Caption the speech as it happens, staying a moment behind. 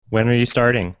When are you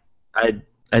starting?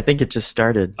 I think it just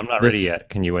started. I'm not ready This yet.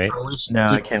 Can you wait? No, I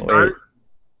Did we can't wait. start?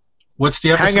 What's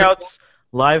the episode? Hangouts,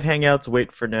 live hangouts.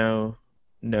 Wait for no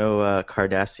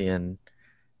Cardassian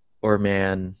or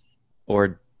man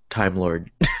or Time Lord.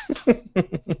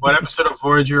 What episode of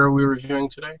Voyager are we reviewing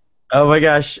today? Oh my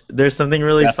gosh, there's something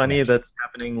really funny Definitely. that's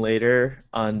happening later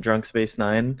on Drunk Space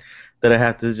Nine that I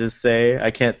have to just say.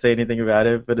 I can't say anything about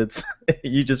it, but it's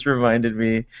you just reminded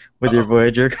me with your Uh-oh.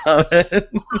 Voyager comment.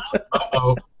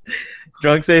 Uh-oh.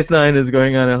 Drunk Space Nine is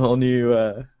going on a whole new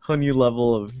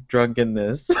level of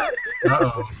drunkenness.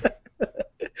 Uh-oh.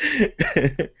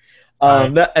 All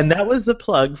right. That was a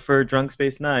plug for Drunk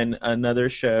Space Nine, another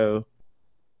show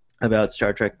about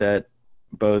Star Trek that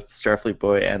both Starfleet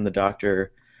Boy and the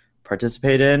Doctor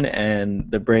participate in, and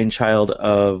the brainchild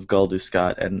of Gul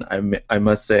Scott. And I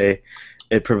must say,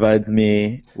 it provides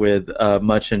me with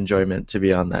much enjoyment to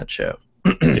be on that show.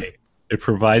 It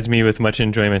provides me with much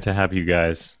enjoyment to have you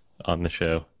guys on the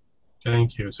show,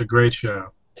 Thank you. It's a great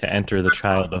show. to enter the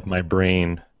child of my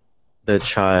brain. The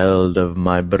child of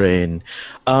my brain.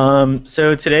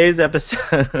 So today's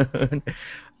episode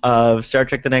of Star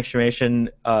Trek: The Next Generation,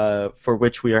 for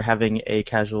which we are having a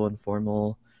casual,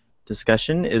 informal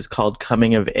discussion, is called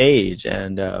Coming of Age.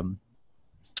 And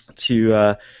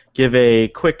to give a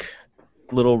quick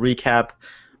little recap,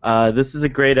 this is a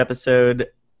great episode.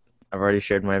 I've already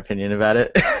shared my opinion about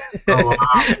it. Oh,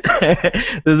 wow.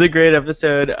 This is a great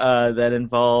episode that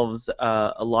involves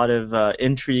a lot of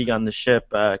intrigue on the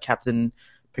ship. Captain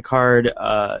Picard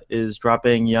is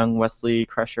dropping young Wesley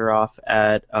Crusher off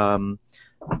at a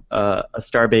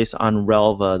starbase on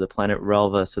Relva, the planet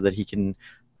Relva, so that he can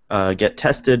get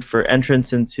tested for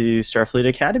entrance into Starfleet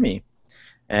Academy.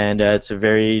 And it's a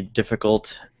very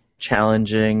difficult,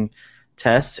 challenging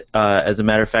test. As a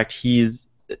matter of fact,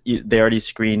 they already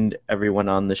screened everyone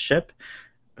on the ship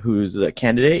who's a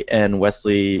candidate, and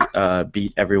Wesley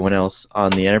beat everyone else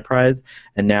on the Enterprise,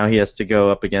 and now he has to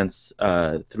go up against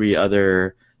three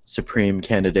other Supreme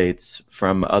candidates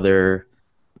from other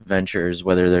ventures,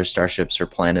 whether they're starships or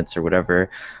planets or whatever.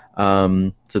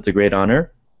 So it's a great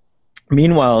honor.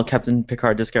 Meanwhile, Captain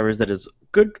Picard discovers that his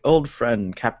good old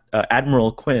friend,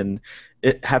 Admiral Quinn,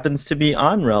 it happens to be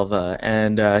on Relva,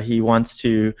 and he wants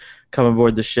to come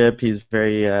aboard the ship. He's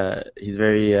very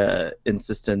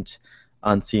insistent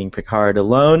on seeing Picard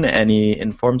alone, and he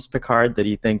informs Picard that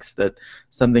he thinks that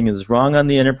something is wrong on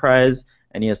the Enterprise,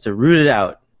 and he has to root it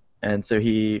out. And so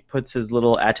he puts his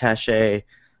little attaché,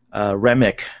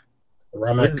 Remick.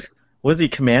 Remick. Was he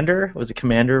Commander? Was it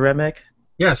Commander Remick?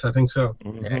 Yes, I think so.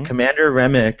 Yeah, Commander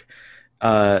Remick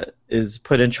is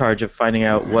put in charge of finding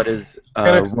out what is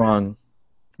wrong.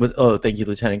 Thank you,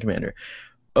 Lieutenant Commander.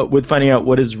 With finding out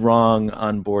what is wrong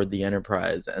on board the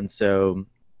Enterprise, and so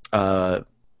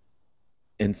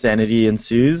insanity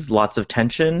ensues. Lots of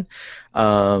tension.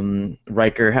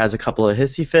 Riker has a couple of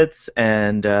hissy fits,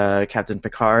 and Captain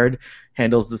Picard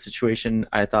handles the situation,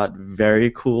 I thought, very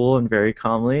cool and very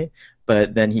calmly.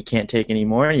 But then he can't take any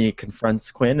more, and he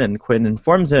confronts Quinn, and Quinn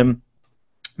informs him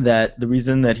that the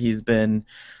reason that he's been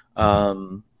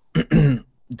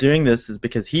doing this is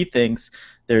because he thinks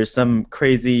there's some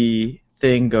crazy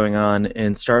thing going on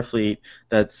in Starfleet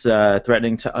that's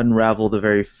threatening to unravel the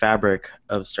very fabric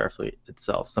of Starfleet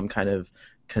itself, some kind of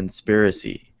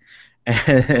conspiracy,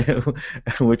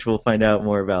 which we'll find out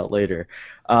more about later.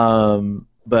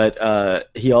 But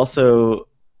he also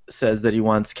says that he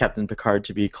wants Captain Picard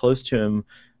to be close to him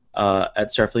at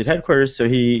Starfleet headquarters, so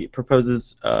he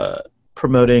proposes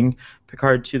promoting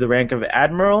Picard to the rank of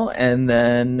Admiral, and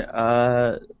then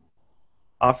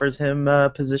offers him a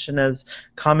position as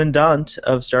Commandant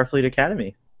of Starfleet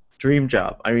Academy. Dream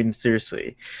job. I mean,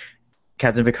 seriously.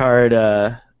 Captain Picard,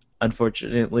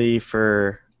 unfortunately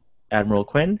for Admiral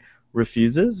Quinn,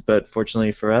 refuses, but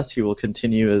fortunately for us, he will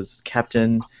continue as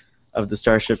captain of the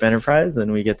Starship Enterprise,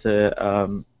 and we get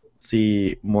to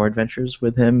see more adventures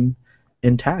with him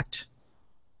intact.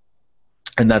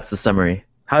 And that's the summary.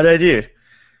 How did I do?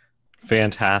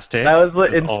 Fantastic. That was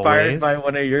as inspired always. by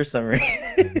one of your summaries.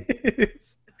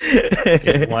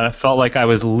 When I felt like I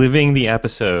was living the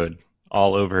episode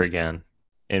all over again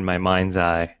in my mind's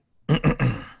eye.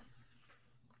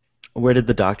 Where did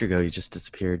the Doctor go? He just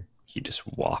disappeared. He just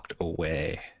walked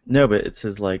away. No, but it's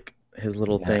his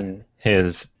little Yeah. thing.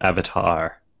 His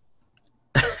avatar.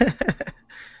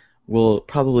 We'll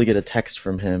probably get a text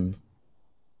from him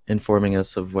informing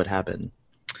us of what happened.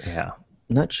 Yeah.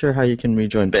 Not sure how you can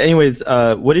rejoin. But anyways,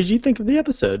 what did you think of the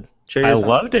episode? Share your I thoughts.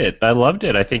 loved it. I loved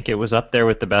it. I think it was up there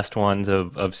with the best ones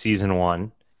of season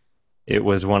one. It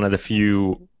was one of the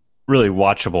few really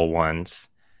watchable ones.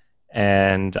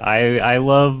 And I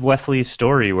love Wesley's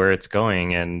story where it's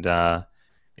going, and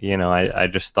I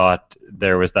just thought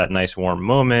there was that nice warm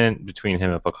moment between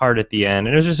him and Picard at the end,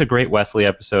 and it was just a great Wesley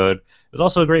episode. It was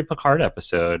also a great Picard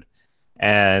episode,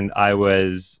 and I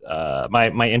was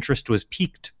my interest was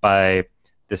piqued by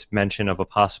this mention of a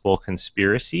possible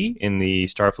conspiracy in the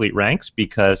Starfleet ranks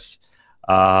because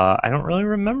I don't really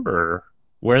remember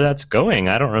where that's going.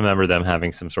 I don't remember them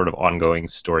having some sort of ongoing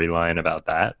storyline about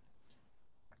that.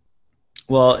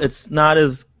 Well, it's not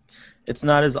as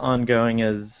ongoing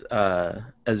as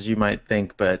you might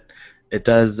think, but it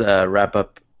does wrap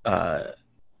up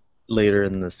later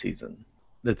in the season.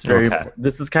 That's very. Okay.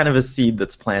 This is kind of a seed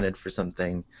that's planted for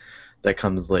something that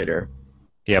comes later.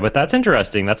 Yeah, but that's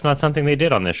interesting. That's not something they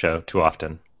did on this show too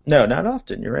often. No, not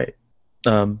often. You're right.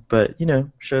 But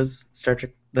shows Star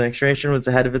Trek: The Next Generation was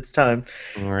ahead of its time.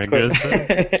 Very good.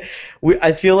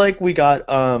 I feel like we got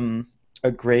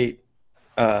a great.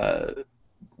 I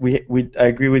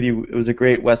agree with you. It was a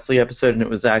great Wesley episode, and it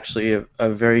was actually a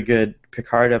very good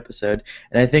Picard episode.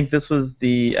 And I think this was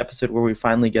the episode where we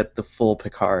finally get the full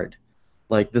Picard.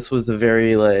 Like, this was a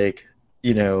very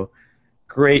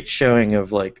great showing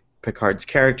of Picard's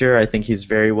character. I think he's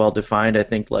very well defined. I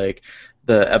think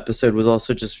the episode was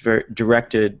also just very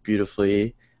directed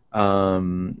beautifully.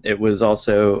 It was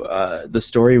also the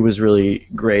story was really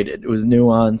great. It was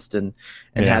nuanced and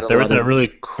had there was a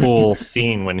really cool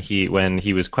scene when he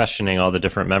was questioning all the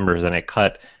different members, and it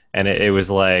cut, and it was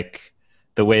like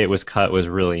the way it was cut was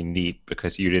really neat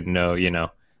because you didn't know,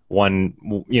 one,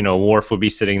 Worf would be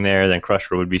sitting there, then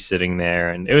Crusher would be sitting there,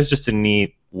 and it was just a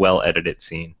neat, well edited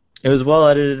scene. It was well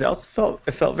edited. It also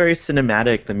felt very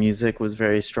cinematic. The music was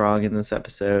very strong in this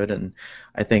episode, and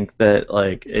I think that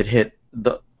it hit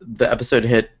the episode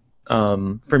hit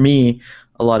for me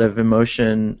a lot of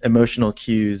emotional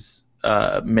cues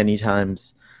many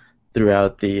times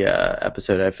throughout the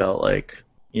episode. I felt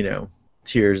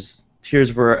tears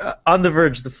were on the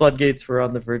verge. The floodgates were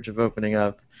on the verge of opening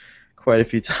up quite a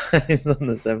few times on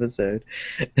this episode.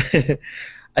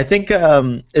 I think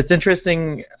it's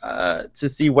interesting to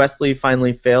see Wesley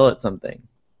finally fail at something.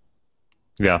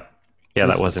 Yeah,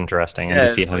 that was interesting, and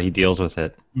to see how he deals with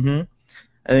it. Mm-hmm.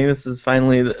 I think this is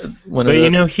finally one of the...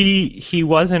 But he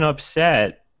wasn't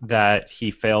upset that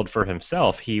he failed for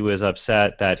himself. He was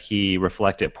upset that he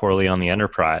reflected poorly on the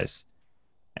Enterprise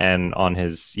and on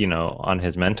his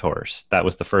mentors. That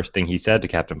was the first thing he said to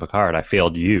Captain Picard. I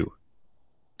failed you.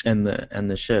 And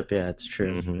the ship, yeah, it's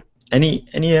true. Mm-hmm. And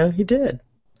he did.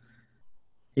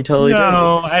 He totally did.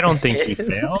 No, I don't think he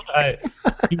failed.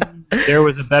 There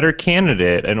was a better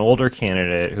candidate, an older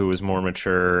candidate who was more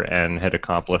mature and had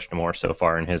accomplished more so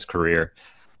far in his career.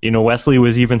 Wesley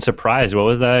was even surprised. What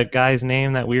was that guy's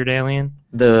name, that weird alien?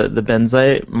 The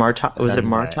Benzite? Martok? Was it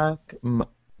Martok?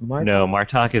 No,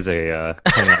 Martok is a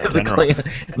general.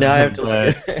 Now I have to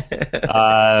look.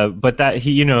 But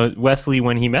that Wesley,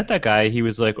 when he met that guy, he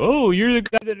was like, "Oh, you're the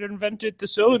guy that invented the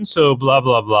so and so, blah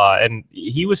blah blah," and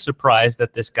he was surprised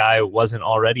that this guy wasn't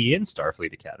already in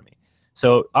Starfleet Academy.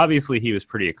 So obviously he was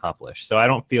pretty accomplished. So I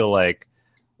don't feel like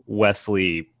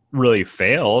Wesley really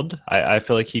failed. I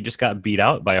feel like he just got beat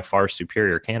out by a far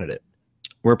superior candidate.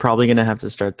 We're probably gonna have to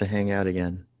start the hangout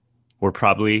again. We're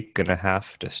probably going to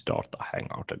have to start the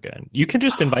hangout again. You can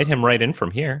just invite him right in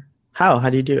from here. How? How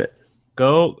do you do it?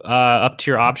 Go up to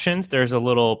your options. There's a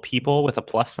little people with a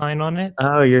plus sign on it.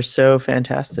 Oh, you're so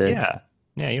fantastic. Yeah,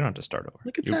 you don't have to start over.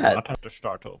 Look at you that. You do not have to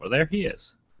start over. There he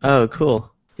is. Oh,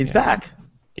 cool. He's back.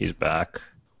 He's back.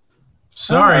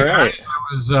 Sorry, right.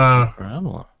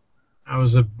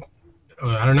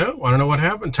 I don't know what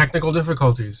happened. Technical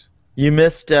difficulties. You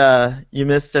missed a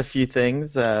few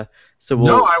things.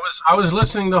 No, I was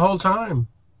listening the whole time.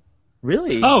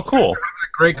 Really? Oh, cool. We're having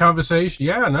a great conversation.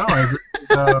 Yeah, no, I agree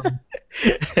with all of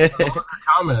your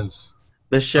comments.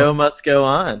 The show must go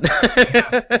on.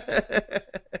 I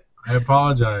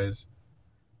apologize.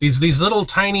 These little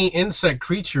tiny insect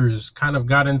creatures kind of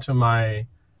got into my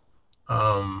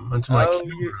camera.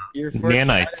 You're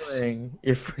nanites. foreshadowing.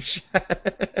 You're foreshadowing.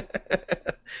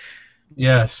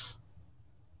 Yes.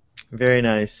 Very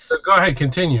nice. So go ahead,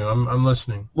 continue. I'm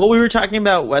listening. Well, we were talking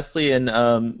about Wesley,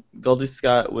 and Goldie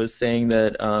Scott was saying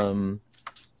that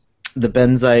the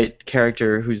Benzite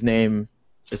character, whose name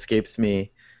escapes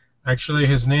me. Actually,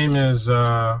 his name is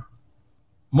Mordock.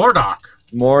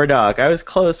 Mordock. I was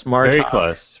close. Martok. Very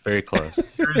close. Very close.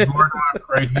 Here's Mordock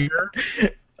right here.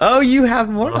 Oh, you have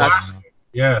Mordock.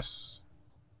 Yes.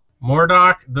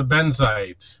 Mordock the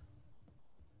Benzite.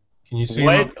 Can you see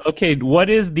him? Okay, what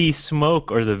is the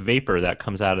smoke or the vapor that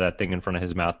comes out of that thing in front of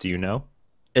his mouth? Do you know?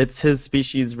 It's his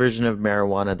species version of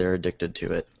marijuana. They're addicted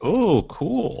to it. Oh,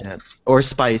 cool. Yeah. Or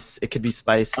spice. It could be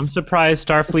spice. I'm surprised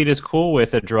Starfleet is cool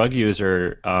with a drug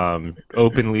user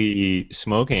openly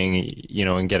smoking,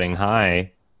 and getting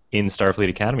high in Starfleet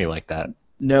Academy like that.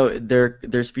 No,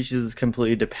 their species is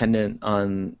completely dependent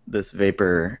on this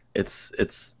vapor. It's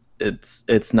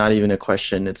not even a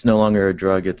question. It's no longer a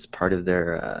drug. It's part of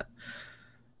their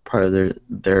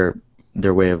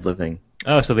way of living.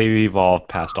 Oh, so they've evolved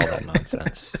past all that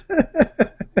nonsense.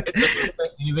 It doesn't say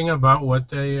anything about what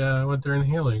they're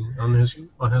inhaling on his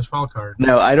file card.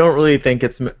 No, I don't really think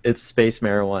it's space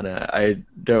marijuana. I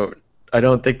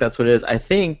don't think that's what it is. I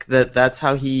think that's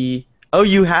how he. Oh,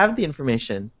 you have the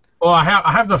information. Well, I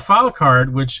have the file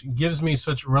card, which gives me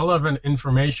such relevant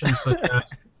information, such as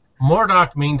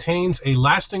Murdoch maintains a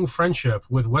lasting friendship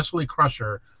with Wesley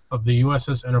Crusher of the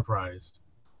USS Enterprise.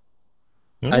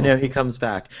 I know he comes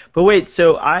back. But wait,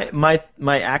 so my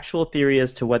actual theory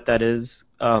as to what that is,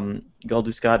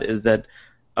 Galdu Scott, is that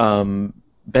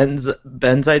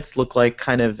benzites look like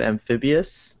kind of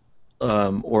amphibious,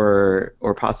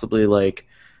 or possibly like,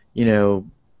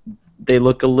 they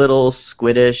look a little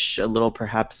squiddish, a little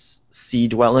perhaps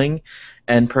sea-dwelling,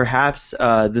 and perhaps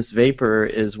this vapor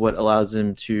is what allows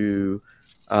him to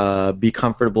be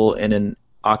comfortable in an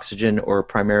oxygen or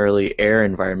primarily air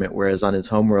environment, whereas on his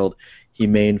homeworld he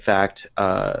may in fact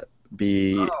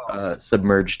be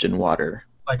submerged in water.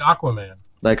 Like Aquaman.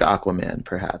 Like Aquaman,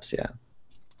 perhaps, yeah.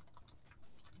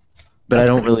 But I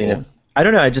don't really know. I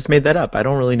don't know, I just made that up. I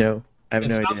don't really know. I have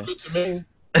no idea. Sounds good to me.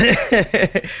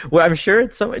 Well, I'm sure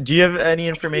it's some. Do you have any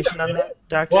information on that,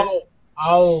 Doctor? Well,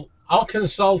 I'll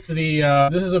consult the.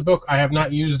 This is a book I have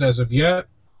not used as of yet.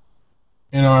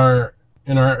 In our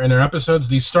episodes,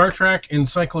 the Star Trek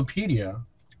Encyclopedia.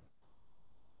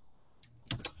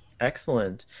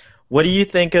 Excellent. What do you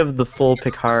think of the full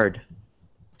Picard?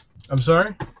 I'm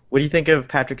sorry? What do you think of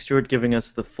Patrick Stewart giving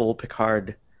us the full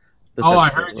Picard? I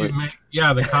heard you make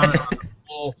the comment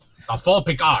on the full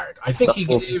Picard. I think he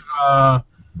gave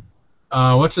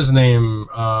what's his name?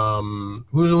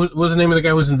 What was the name of the guy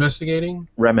who was investigating?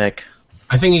 Remick.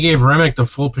 I think he gave Remick the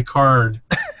full Picard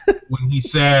when he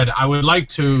said, "I would like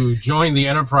to join the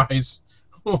Enterprise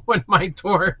when my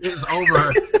tour is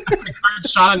over." Picard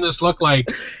shot him this look like,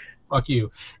 "Fuck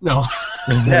you." No.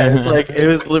 Yeah, it's like it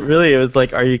was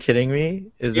like, are you kidding me?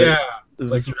 Is yeah.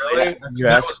 Really? You're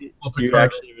actually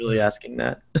really asking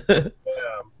that?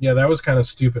 Yeah, that was kind of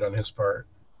stupid on his part.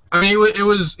 I mean, it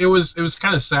was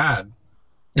kind of sad,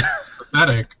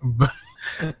 pathetic, but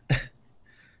I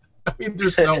mean,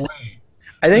 there's no way.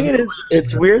 I think it is.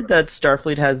 It's weird that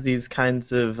Starfleet has these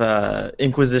kinds of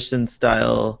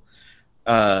Inquisition-style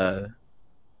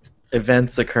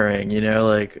events occurring.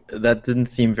 Like that didn't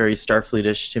seem very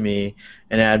Starfleetish to me.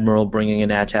 An admiral bringing an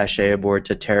attaché aboard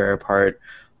to tear apart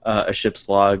a ship's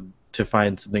log to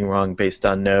find something wrong based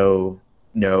on no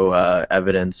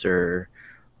evidence or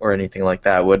anything like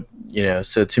that.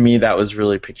 So to me that was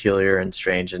really peculiar and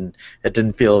strange, and it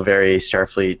didn't feel very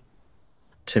Starfleet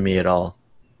to me at all.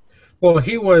 Well,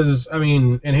 he was. I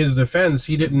mean, in his defense,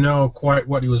 he didn't know quite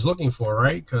what he was looking for,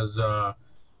 right? Because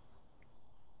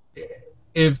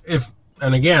if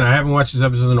and again, I haven't watched this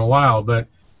episode in a while, but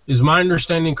is my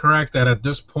understanding correct that at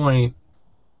this point,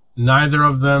 neither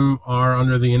of them are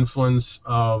under the influence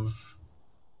of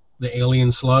the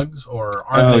alien slugs, or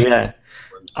are they? Yeah.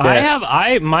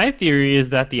 My theory is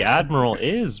that the Admiral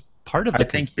is part of the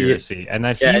conspiracy, and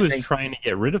that he was trying to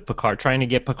get rid of Picard, trying to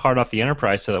get Picard off the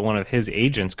Enterprise so that one of his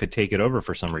agents could take it over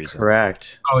for some reason.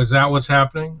 Correct. Oh, is that what's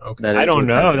happening? Okay. I don't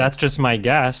know. Happening. That's just my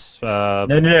guess. No.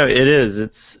 It is.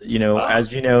 It's as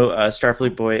you know,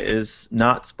 Starfleet Boy is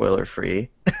not spoiler free.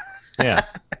 Yeah.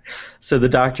 So the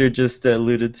Doctor just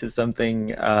alluded to something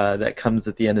that comes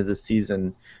at the end of the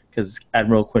season, because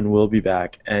Admiral Quinn will be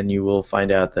back, and you will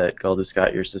find out that Galdu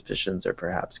Scott, your suspicions are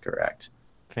perhaps correct.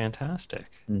 Fantastic.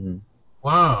 Mm-hmm.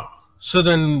 Wow. So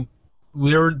then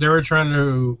they were trying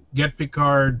to get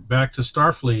Picard back to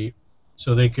Starfleet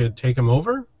so they could take him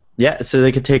over? Yeah, so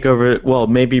they could take over, well,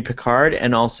 maybe Picard,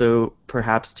 and also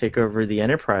perhaps take over the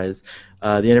Enterprise.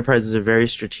 The Enterprise is a very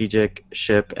strategic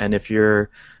ship, and if you're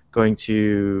going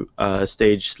to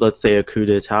stage, let's say, a coup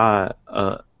d'etat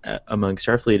among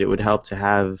Starfleet, it would help to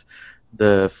have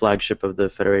the flagship of the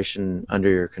Federation under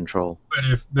your control.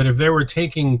 But if they were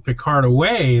taking Picard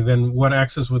away, then what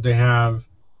access would they have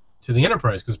to the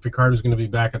Enterprise? Because Picard is going to be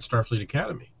back at Starfleet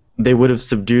Academy. They would have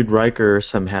subdued Riker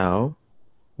somehow,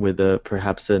 with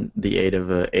perhaps the aid of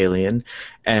an alien,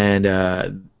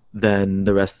 and then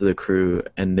the rest of the crew,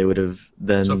 and they would have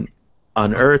then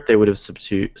on Earth they would have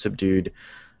subdued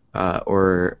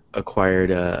or acquired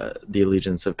the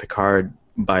allegiance of Picard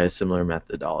by a similar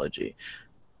methodology.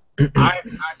 I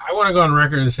want to go on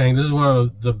record as saying this is one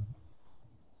of the.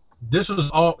 This was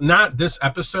all not this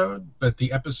episode, but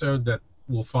the episode that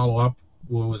will follow up,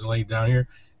 what was laid down here,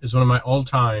 is one of my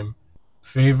all-time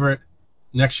favorite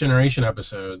Next Generation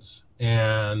episodes,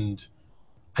 and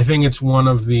I think it's one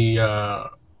of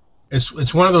the.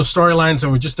 It's one of those storylines that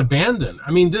were just abandoned.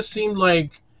 I mean, this seemed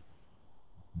like.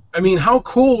 I mean, how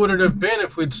cool would it have been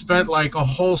if we'd spent like a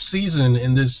whole season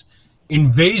in this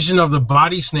invasion of the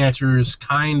body snatchers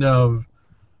kind of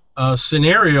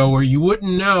scenario where you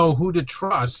wouldn't know who to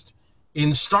trust in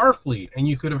Starfleet, and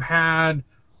you could have had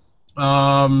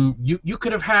you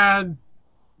could have had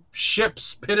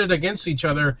ships pitted against each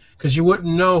other because you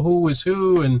wouldn't know who was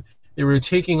who, and they were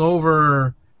taking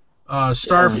over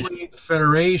Starfleet, the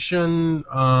Federation.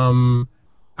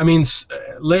 I mean,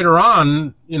 later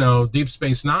on, you know, Deep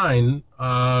Space Nine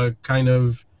kind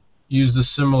of used a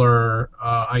similar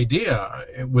idea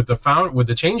with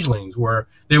the changelings, where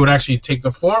they would actually take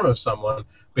the form of someone.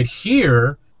 But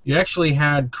here, you actually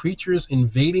had creatures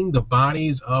invading the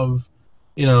bodies of,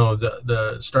 you know,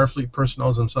 the Starfleet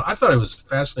personnel themselves. I thought it was a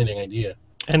fascinating idea.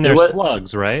 And they're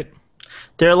slugs, right?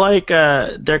 They're like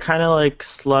they're kind of like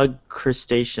slug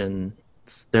crustaceans.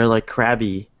 They're like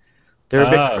crabby. They're a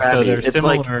bit crabby. So they're it's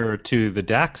similar to the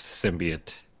Dax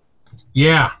symbiote.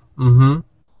 Yeah. Mm-hmm.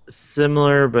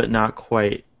 Similar, but not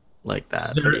quite like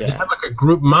that. So they have like a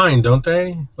group mind, don't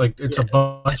they? Like it's a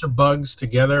bunch of bugs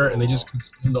together, and they just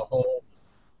consume the whole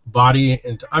body.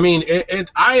 And I mean,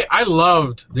 I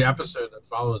loved the episode that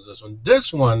follows this one.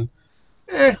 This one,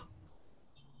 it's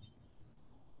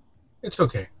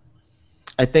okay.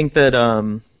 I think that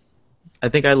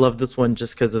I love this one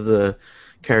just because of the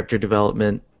character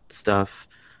development stuff.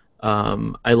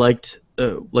 I liked,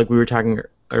 like we were talking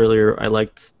earlier, I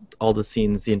liked all the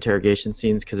scenes, the interrogation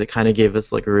scenes, because it kind of gave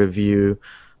us like a review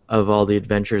of all the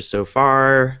adventures so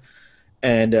far,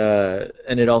 and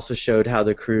it also showed how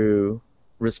the crew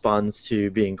responds to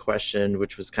being questioned,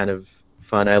 which was kind of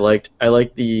fun. I liked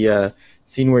the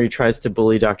scene where he tries to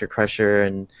bully Dr. Crusher,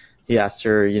 and he asks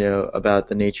her, you know, about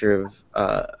the nature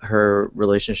of her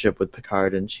relationship with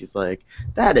Picard, and she's like,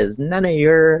 "That is none of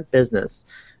your business."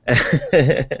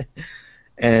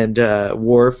 And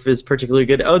Worf is particularly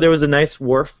good. Oh, there was a nice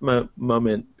Worf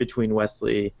moment between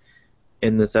Wesley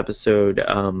in this episode.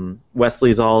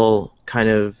 Wesley's all kind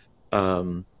of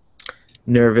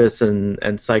nervous and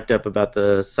psyched up about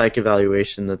the psych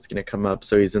evaluation that's going to come up.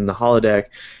 So he's in the holodeck,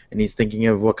 and he's thinking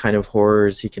of what kind of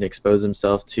horrors he can expose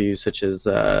himself to, such as,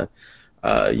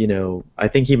 you know, I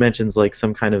think he mentions like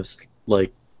some kind of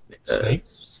like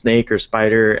snake or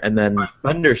spider, and then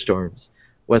thunderstorms.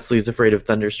 Wesley's afraid of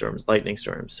thunderstorms, lightning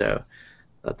storms. So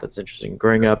I thought that's interesting.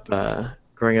 Growing up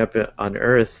on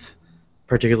Earth,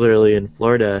 particularly in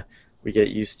Florida, we get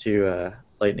used to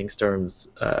lightning storms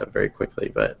very quickly.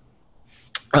 But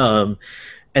and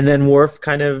then Worf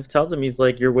kind of tells him, he's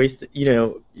like, you're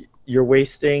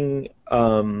wasting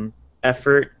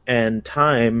effort and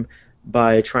time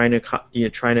by trying to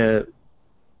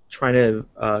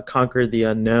conquer the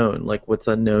unknown, like what's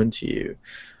unknown to you.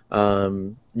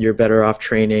 You're better off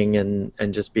training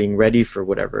and just being ready for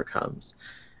whatever comes.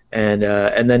 And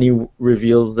then he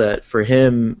reveals that for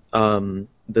him,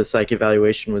 the psych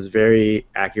evaluation was very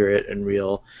accurate and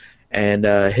real. And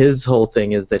his whole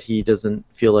thing is that he doesn't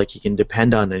feel like he can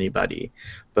depend on anybody.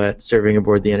 But serving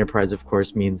aboard the Enterprise, of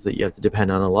course, means that you have to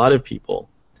depend on a lot of people,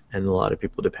 and a lot of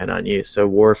people depend on you. So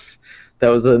Worf, that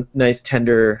was a nice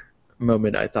tender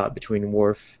moment, I thought, between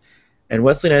Worf and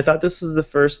Wesley. And I thought this was the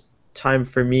first time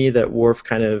for me that Worf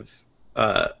kind of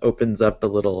opens up a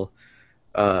little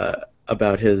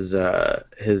about his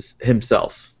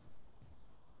himself.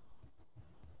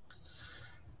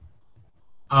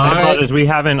 I apologize.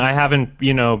 I haven't,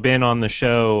 you know, been on the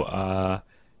show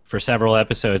for several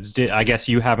episodes. I guess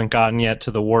you haven't gotten yet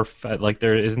to the Worf. Like,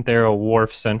 isn't there a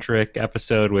Worf-centric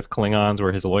episode with Klingons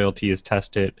where his loyalty is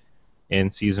tested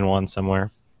in season 1 somewhere?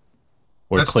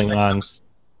 Where That's Klingons.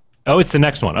 Oh, it's the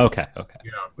next one. Okay.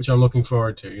 Yeah, which I'm looking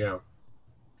forward to. Yeah.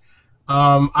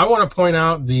 I want to point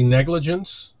out the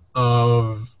negligence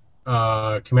of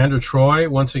Commander Troy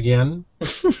once again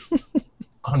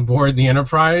on board the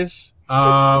Enterprise.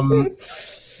 No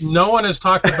one has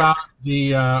talked about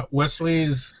the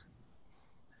Wesley's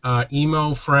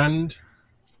emo friend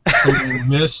who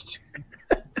missed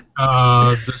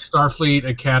the Starfleet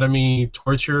Academy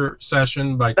torture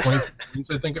session by 20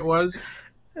 points, I think it was.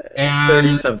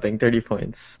 And 30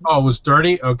 points. Oh, it was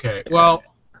 30? Okay. Well,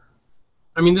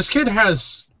 I mean, this kid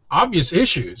has obvious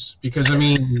issues because, I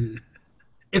mean,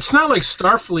 it's not like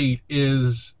Starfleet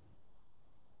is...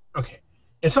 Okay.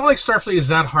 It's not like Starfleet is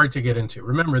that hard to get into.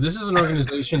 Remember, this is an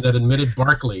organization that admitted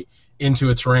Barclay into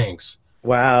its ranks.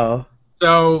 Wow.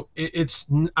 So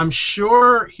I'm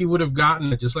sure he would have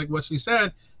gotten it, just like Wesley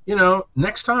said,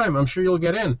 next time I'm sure you'll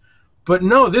get in. But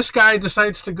no, this guy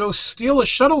decides to go steal a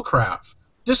shuttlecraft.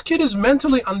 This kid is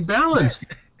mentally unbalanced.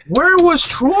 Where was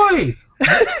Troy?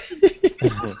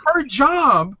 Her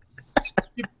job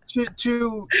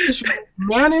to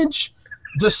manage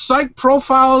the psych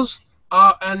profiles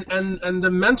and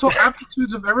the mental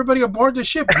aptitudes of everybody aboard the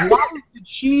ship. Why did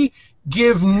she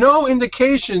give no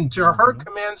indication to her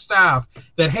command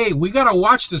staff that, hey, we got to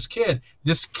watch this kid.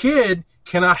 This kid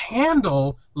cannot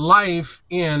handle life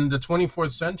in the 24th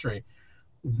century.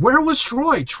 Where was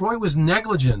Troy? Troy was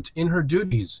negligent in her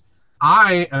duties.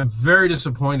 I am very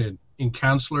disappointed in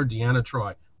Counselor Deanna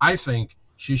Troi. I think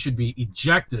she should be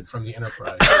ejected from the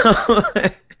Enterprise.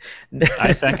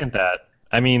 I second that.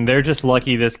 I mean, they're just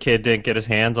lucky this kid didn't get his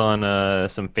hands on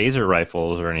some phaser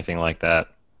rifles or anything like that.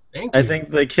 Thank you. I think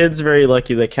the kid's very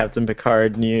lucky that Captain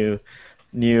Picard knew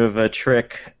of a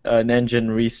trick, an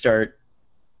engine restart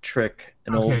trick,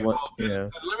 old one.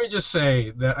 Let me just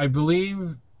say that I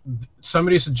believe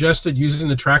somebody suggested using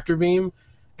the tractor beam,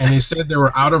 and they said they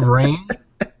were out of range.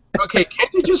 Okay,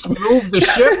 can't you just move the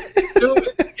ship to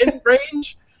its in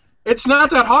range? It's not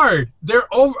that hard.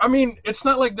 It's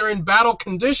not like they're in battle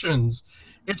conditions.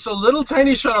 It's a little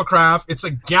tiny shuttlecraft. It's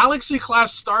a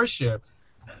Galaxy-class starship.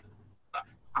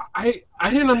 I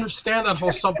didn't understand that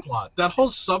whole subplot. That whole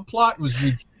subplot was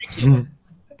ridiculous.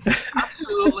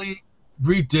 Absolutely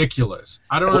ridiculous.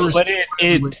 I don't understand.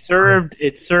 But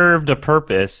it served a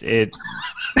purpose. It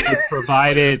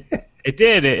provided.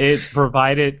 It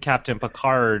provided Captain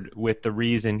Picard with the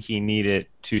reason he needed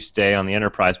to stay on the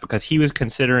Enterprise, because he was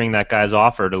considering that guy's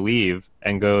offer to leave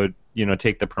and go,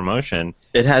 take the promotion.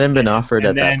 It hadn't been offered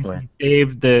at that point. He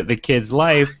saved the kid's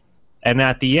life, and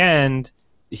at the end,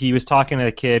 he was talking to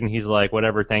the kid, and he's like,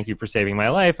 "Whatever, thank you for saving my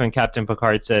life." And Captain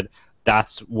Picard said,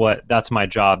 "That's my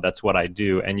job. That's what I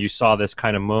do." And you saw this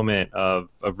kind of moment of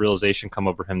realization come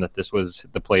over him that this was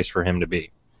the place for him to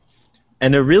be.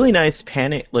 And a really nice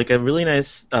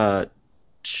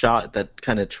shot that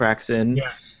kind of tracks in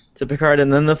to Picard,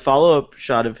 and then the follow-up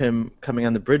shot of him coming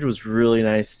on the bridge was really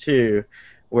nice too,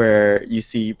 where you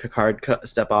see Picard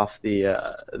step off the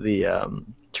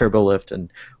turbo lift and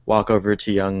walk over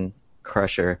to young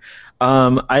Crusher.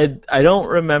 I don't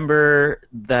remember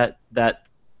that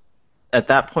at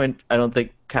that point. I don't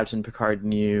think Captain Picard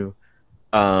knew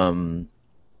that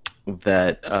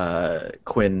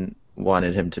Quinn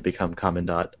wanted him to become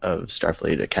Commandant of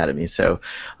Starfleet Academy. So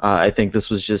I think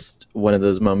this was just one of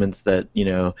those moments that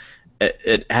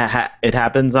it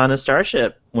happens on a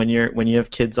starship when you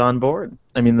have kids on board.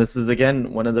 I mean, this is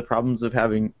again one of the problems of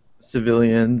having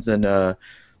civilians and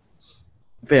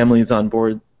families on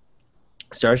board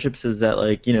starships, is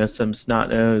that some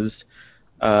snot-nosed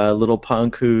little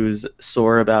punk who's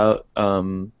sore about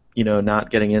not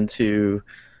getting into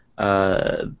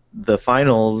the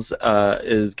finals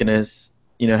is gonna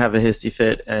have a hissy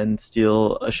fit and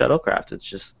steal a shuttlecraft. It's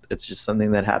just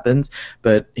something that happens.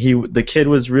 But the kid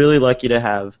was really lucky to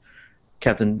have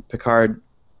Captain Picard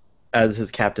as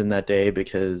his captain that day,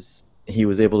 because he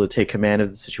was able to take command of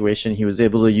the situation. He was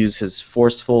able to use his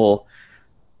forceful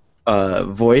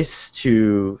voice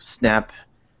to snap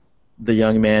the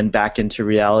young man back into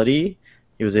reality.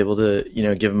 He was able to,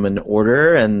 give him an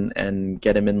order and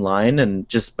get him in line, and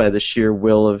just by the sheer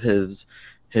will of his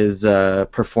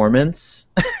performance,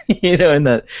 in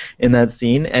that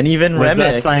scene. And even was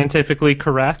Remick, that scientifically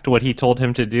correct? What he told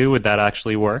him to do, would that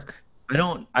actually work?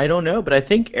 I don't know, but I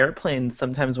think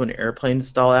sometimes when airplanes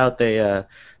stall out, they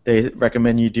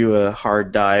recommend you do a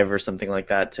hard dive or something like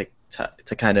that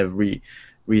to kind of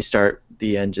restart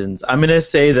the engines. I'm gonna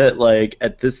say that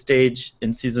at this stage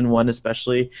in season 1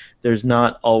 especially, there's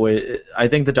not always. I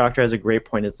think the Doctor has a great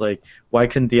point. It's like, why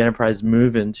couldn't the Enterprise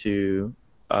move into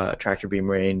tractor beam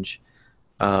range?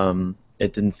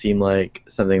 It didn't seem like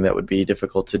something that would be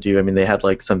difficult to do. I mean, they had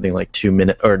something like 2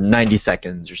 minutes or 90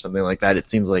 seconds or something like that. It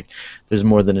seems like there's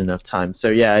more than enough time. So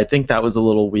yeah, I think that was a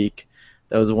little weak.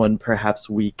 That was one perhaps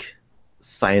weak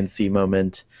science-y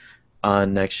moment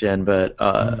on Next Gen, but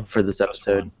for this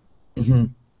episode.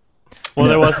 Well,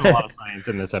 there wasn't a lot of science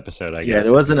in this episode, I guess. Yeah,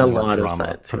 there wasn't a lot of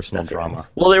science. Personal drama.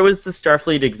 Well, there was the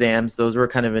Starfleet exams. Those were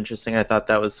kind of interesting. I thought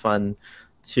that was fun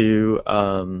too.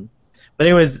 But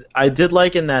anyways, I did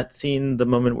like in that scene the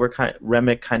moment where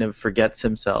Remick kind of forgets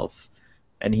himself,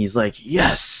 and he's like,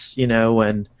 "Yes,"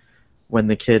 when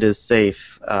the kid is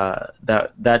safe.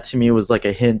 That to me was like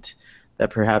a hint that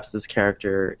perhaps this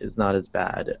character is not as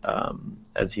bad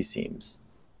as he seems.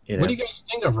 What do you guys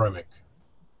think of Remick?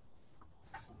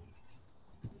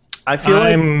 I feel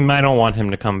like I don't want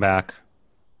him to come back.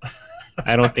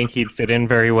 I don't think he'd fit in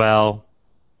very well.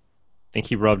 I think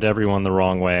he rubbed everyone the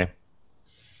wrong way.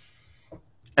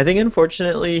 I think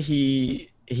unfortunately he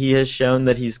has shown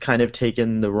that he's kind of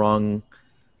taken the wrong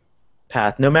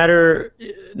path. No matter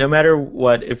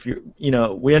what, if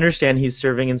we understand he's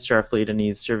serving in Starfleet and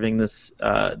he's serving this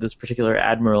particular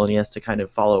admiral and he has to kind of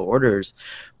follow orders.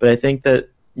 But I think that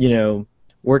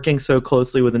working so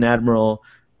closely with an admiral,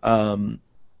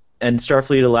 and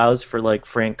Starfleet allows for like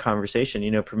frank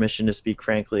conversation, permission to speak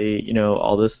frankly,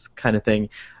 all this kind of thing.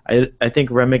 I think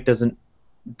Remick doesn't.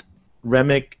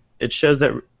 It shows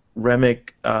that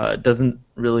Remick doesn't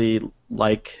really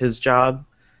like his job.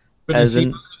 But is he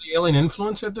under the alien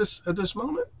influence at this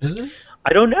moment? Isn't he?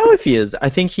 I don't know if he is. I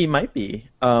think he might be,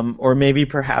 or maybe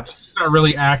perhaps He's not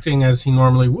really acting as he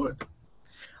normally would.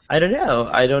 I don't know.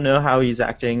 I don't know how he's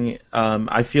acting.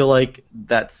 I feel like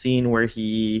that scene where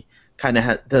he kind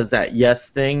of does that yes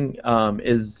thing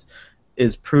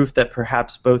is proof that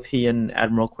perhaps both he and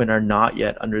Admiral Quinn are not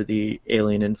yet under the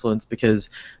alien influence, because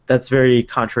that's very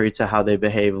contrary to how they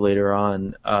behave later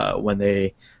on when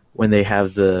they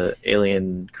have the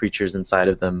alien creatures inside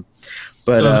of them.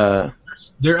 But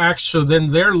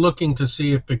they're looking to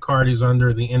see if Picard is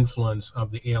under the influence of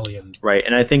the alien. Right,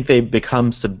 and I think they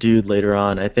become subdued later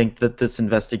on. I think that this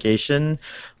investigation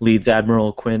leads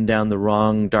Admiral Quinn down the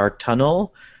wrong dark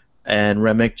tunnel, and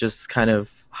Remick just kind of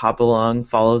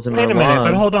follows him along. Wait a minute,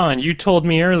 but hold on. You told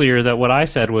me earlier that what I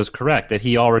said was correct, that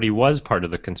he already was part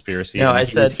of the conspiracy. No, and I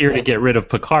he said was here to get rid of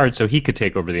Picard so he could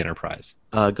take over the Enterprise.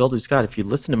 Goldie Scott, if you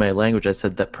listen to my language, I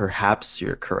said that perhaps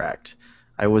you're correct.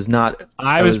 I was not.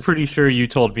 I was pretty sure you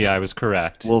told me I was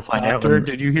correct. We'll find out. Doctor,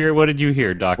 did you hear? What did you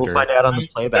hear, Doctor? We'll find out on the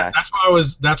playback. That's why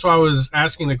I was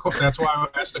asking that's why I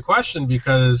asked the question,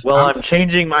 because well, I'm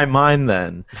changing my mind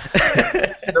then.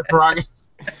 the prerogative.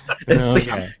 It's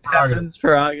the captain's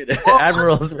prerogative. Well,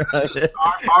 Admiral's prerogative.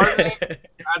 Are they,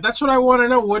 that's what I want to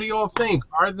know. What do you all think?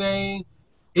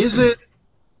 Is it?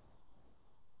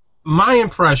 My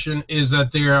impression is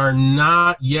that they are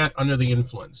not yet under the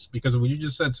influence, because of what you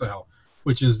just said, Sahel,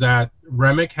 which is that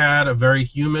Remick had a very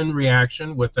human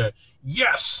reaction with a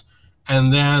yes,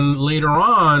 and then later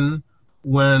on,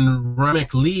 when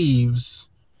Remick leaves,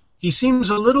 he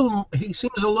seems a little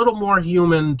more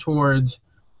human towards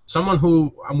someone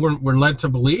who we're led to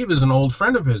believe is an old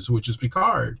friend of his, which is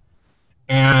Picard.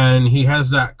 And he has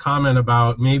that comment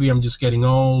about, maybe I'm just getting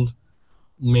old,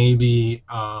 maybe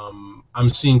I'm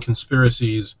seeing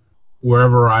conspiracies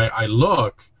wherever I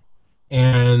look,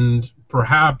 and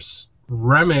perhaps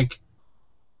Remick,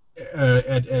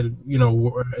 within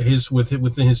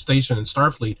his station in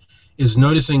Starfleet, is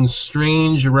noticing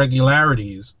strange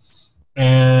irregularities,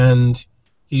 and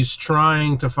he's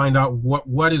trying to find out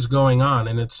what is going on,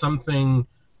 and it's something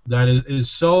that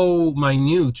is so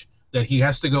minute that he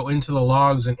has to go into the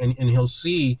logs and he'll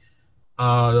see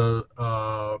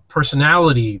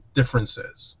personality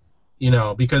differences,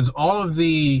 because all of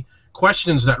the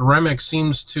questions that Remick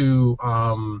seems to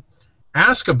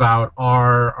ask about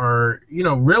are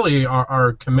really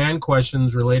are command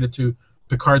questions related to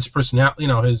Picard's personality,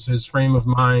 his frame of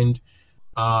mind.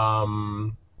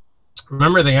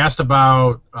 Remember, they asked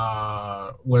about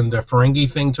when the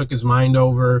Ferengi thing took his mind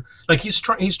over. Like he's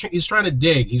trying to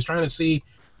dig. He's trying to see,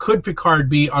 could Picard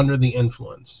be under the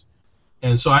influence?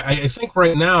 And so I think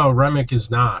right now Remick is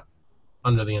not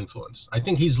under the influence. I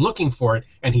think he's looking for it,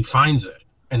 and he finds it,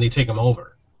 and they take him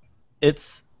over.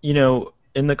 It's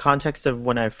in the context of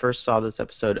when I first saw this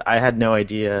episode, I had no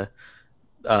idea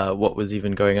what was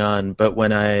even going on. But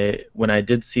when I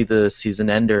did see the season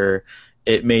ender,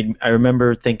 I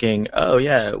remember thinking, oh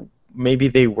yeah, maybe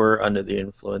they were under the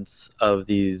influence of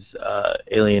these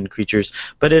alien creatures.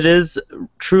 But it is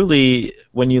truly,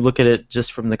 when you look at it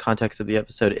just from the context of the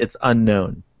episode, it's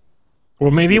unknown.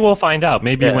 Well, maybe we'll find out.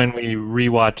 Maybe when we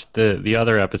rewatch the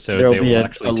other episode, there'll they be will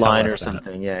actually a tell line us or that.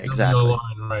 something. Yeah, exactly. A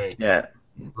line, right? Yeah.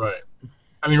 Right.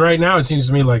 I mean, right now it seems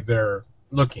to me like they're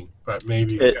looking, but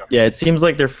maybe. It seems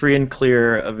like they're free and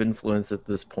clear of influence at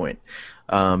this point,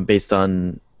 based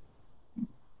on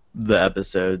the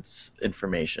episode's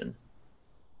information.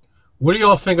 What do you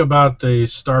all think about the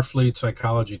Starfleet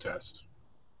psychology test?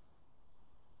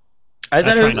 I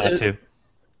try not to.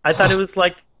 I thought it was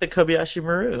like the Kobayashi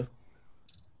Maru.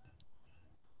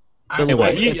 You knew,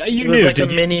 like did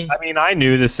you? I mean, I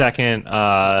knew the second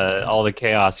all the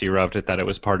chaos erupted that it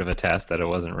was part of a test, that it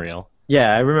wasn't real.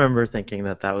 Yeah, I remember thinking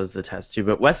that was the test too,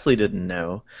 but Wesley didn't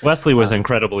know. Wesley was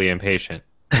incredibly impatient.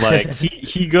 Like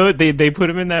they put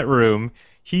him in that room.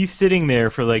 He's sitting there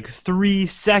for like 3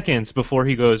 seconds before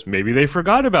he goes, maybe they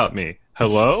forgot about me.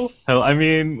 Hello? I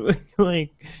mean,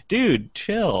 like, dude,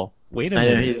 chill. Wait a I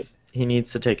know minute. he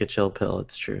needs to take a chill pill.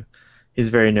 It's true. He's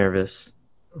very nervous.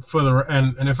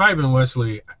 And if I'd been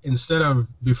Wesley, instead of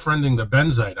befriending the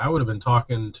Benzite, I would have been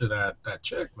talking to that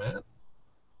chick, man.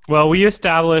 Well, we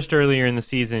established earlier in the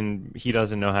season he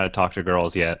doesn't know how to talk to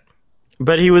girls yet.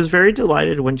 But he was very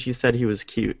delighted when she said he was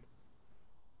cute.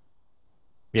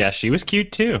 Yeah, she was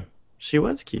cute too. She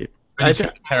was cute. And I if you-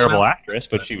 th- Terrible actress,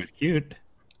 but she was cute.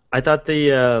 I thought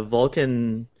the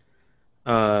Vulcan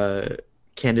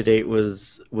candidate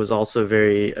was also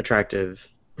very attractive.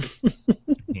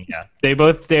 Yeah, they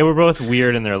were both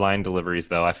weird in their line deliveries,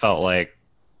 though. I felt like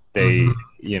they,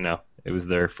 it was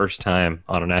their first time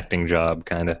on an acting job,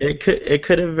 kind of. It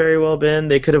could have very well been.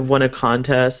 They could have won a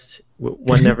contest.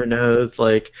 One never knows.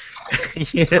 Like,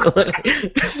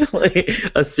 like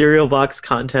a cereal box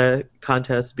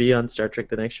contest be on Star Trek: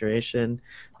 The Next Generation.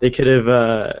 They could have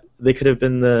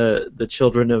been the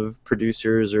children of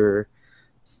producers or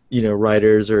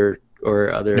writers or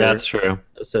other Yeah, that's true.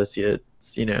 associates.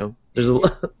 There's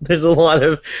a lot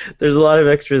of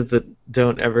extras that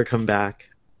don't ever come back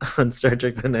on Star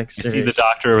Trek: The Next You see Generation. the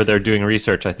doctor over there doing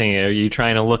research. I think, are you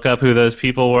trying to look up who those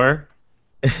people were?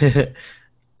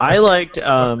 I liked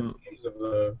of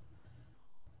the-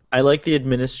 I liked the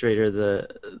administrator,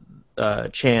 the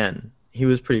Chan. He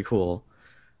was pretty cool.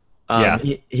 Yeah.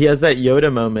 He has that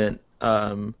Yoda moment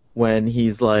when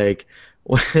he's like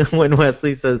when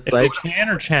Wesley says Is it psych. Chan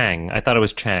or Chang? I thought it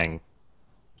was Chang.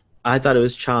 I thought it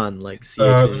was Chan, like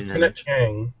Chan. Lieutenant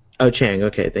Chang. Oh, Chang.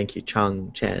 Okay, thank you.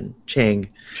 Chang.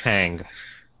 Chang.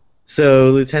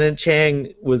 So Lieutenant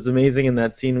Chang was amazing in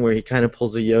that scene where he kind of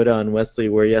pulls a Yoda on Wesley,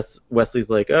 where Wesley's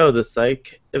like, "Oh, the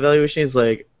psych evaluation." He's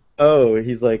like, "Oh,"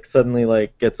 he's like suddenly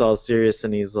like gets all serious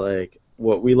and he's like,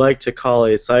 "What we like to call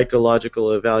a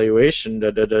psychological evaluation."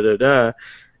 Da da da da da.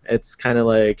 It's kind of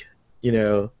like,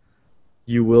 you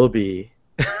will be,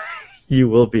 you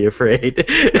will be afraid.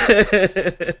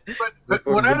 But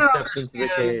what I don't Steps into the understand,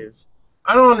 cave.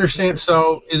 I don't understand.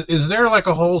 So, is there like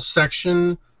a whole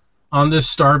section on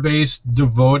this starbase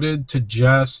devoted to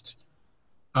just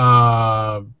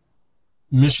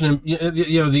mission?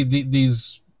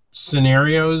 These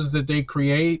scenarios that they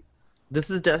create. This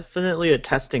is definitely a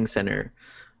testing center,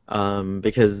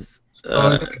 because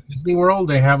Like at Disney World,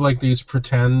 they have like these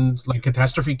pretend like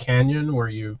Catastrophe Canyon where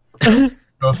you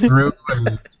go through,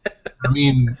 and I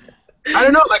mean, I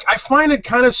don't know. Like, I find it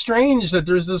kind of strange that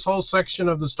there's this whole section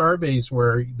of the starbase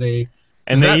where they.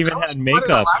 And that- they even that was had quite an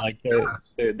makeup. elaborate Like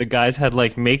cast. the guys had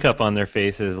like makeup on their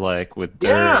faces, like with dirt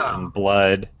Yeah. and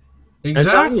blood. I'm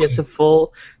telling you, Exactly.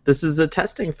 this is a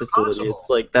testing facility. Possible. It's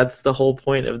like that's the whole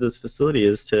point of this facility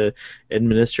is to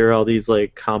administer all these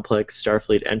like complex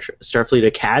Starfleet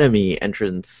Academy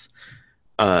entrance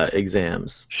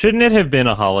exams. Shouldn't it have been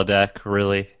a holodeck,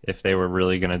 really, if they were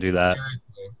really going to do that?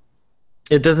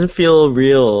 It doesn't feel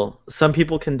real. Some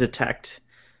people can detect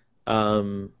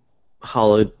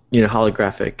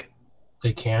holographic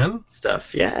They can.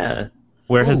 stuff. Yeah.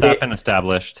 Where has Ooh. that been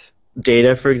established?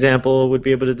 Data, for example, would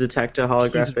be able to detect a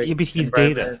holographic. Yeah, but he's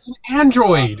environment. Data.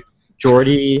 Android.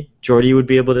 Geordi would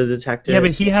be able to detect it. Yeah,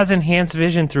 but he has enhanced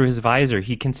vision through his visor.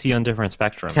 He can see on different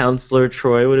spectrums. Counselor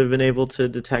Troy would have been able to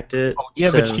detect it.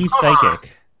 Yeah, but So- he's Come on.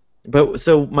 psychic. But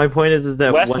so my point is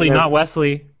that Wesley, when not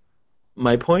Wesley.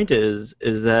 my point is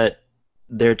that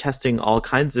they're testing all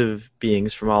kinds of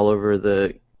beings from all over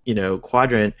the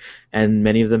quadrant, and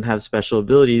many of them have special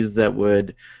abilities that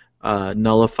would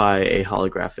nullify a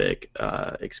holographic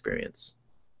experience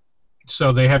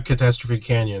So they have Catastrophe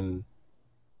Canyon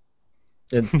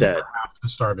instead. half the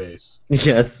starbase.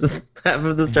 Yes, half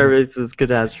of the starbase is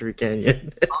Catastrophe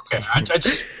Canyon. Okay, I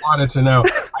just wanted to know.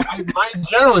 My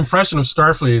general impression of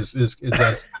Starfleet is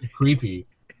that's kind of creepy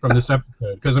from this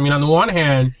episode, because I mean, on the one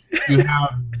hand, you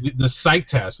have the psych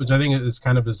test, which I think is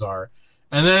kind of bizarre,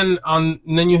 and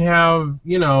then you have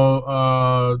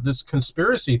this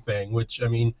conspiracy thing, which I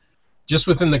mean, just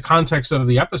within the context of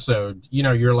the episode,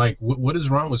 you're like, what is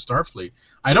wrong with Starfleet?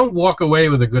 I don't walk away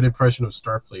with a good impression of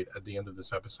Starfleet at the end of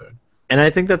this episode. And I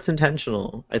think that's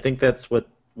intentional. I think that's what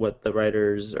the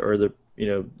writers or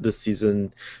this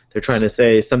season they're trying to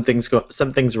say. Something's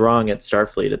wrong at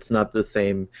Starfleet. It's not the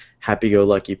same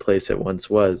happy-go-lucky place it once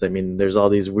was. I mean, there's all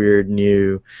these weird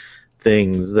new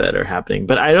things that are happening.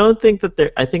 But I don't think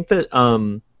that I think that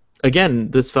again,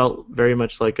 this felt very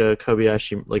much like a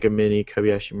Kobayashi, like a mini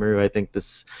Kobayashi Maru. I think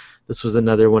this was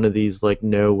another one of these like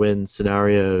no-win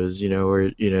scenarios,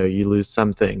 where you lose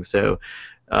something. So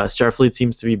Starfleet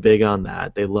seems to be big on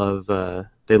that. They love the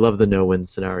no-win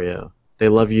scenario. They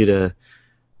love you to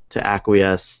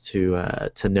acquiesce to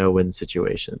no-win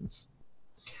situations.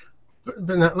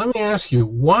 But now, let me ask you,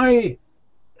 why?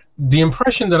 The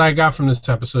impression that I got from this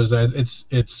episode is that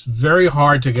it's very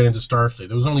hard to get into Starfleet.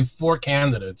 There was only 4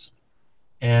 candidates,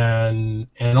 and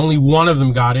only one of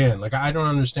them got in. Like, I don't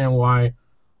understand why.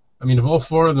 I mean, if all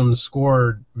 4 of them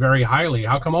scored very highly,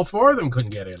 how come all 4 of them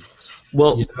couldn't get in?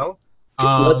 Well, You know?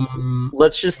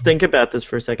 let's just think about this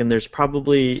for a second. There's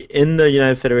probably in the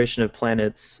United Federation of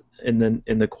Planets in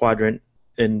the quadrant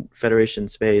in Federation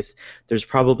space, there's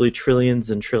probably trillions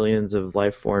and trillions of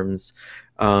life forms.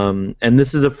 And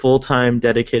this is a full-time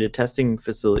dedicated testing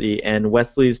facility, and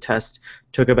Wesley's test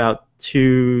took about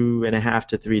 2.5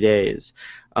 to 3 days.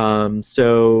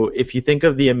 So if you think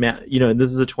of the amount,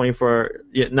 this is a 24,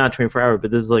 not 24-hour,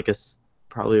 but this is like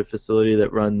probably a facility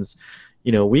that runs,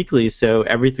 weekly. So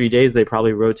every 3 days they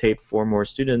probably rotate 4 more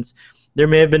students. There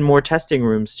may have been more testing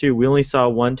rooms too. We only saw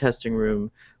 1 testing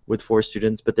room with 4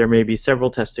 students, but there may be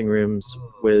several testing rooms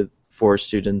with 4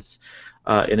 students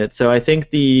in it. So I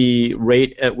think the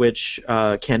rate at which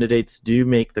candidates do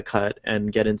make the cut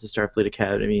and get into Starfleet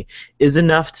Academy is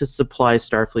enough to supply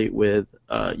Starfleet with,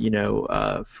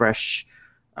 fresh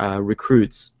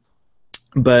recruits.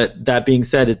 But that being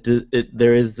said,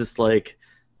 there is this like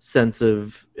sense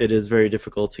of it is very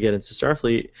difficult to get into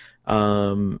Starfleet.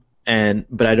 But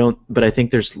I think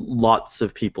there's lots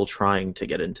of people trying to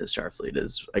get into Starfleet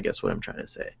is I guess what I'm trying to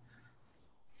say.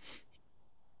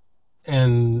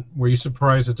 And were you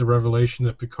surprised at the revelation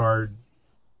that Picard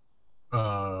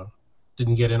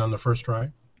didn't get in on the first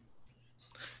try?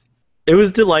 It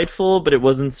was delightful, but it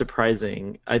wasn't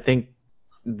surprising. I think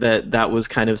that was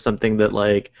kind of something that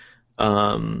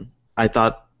I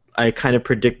thought I kind of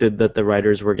predicted that the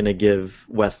writers were going to give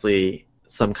Wesley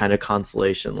some kind of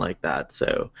consolation like that.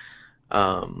 So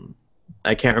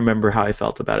I can't remember how I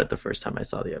felt about it the first time I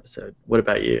saw the episode. What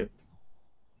about you?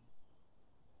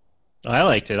 I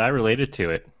liked it. I related to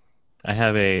it. I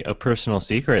have a personal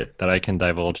secret that I can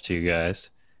divulge to you guys,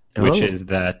 which is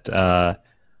that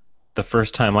the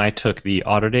first time I took the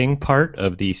auditing part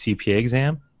of the CPA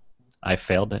exam, I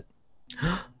failed it.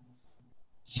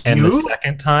 And the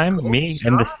second time,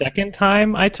 the second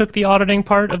time I took the auditing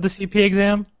part of the CPA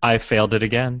exam, I failed it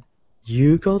again.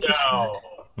 You go to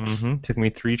Took me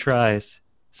 3 tries.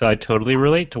 So I totally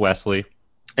relate to Wesley.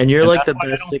 And you're like the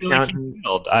best accountant.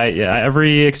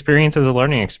 Every experience is a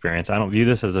learning experience. I don't view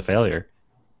this as a failure.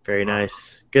 Very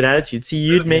nice. Good attitude. See,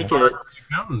 you'd make it.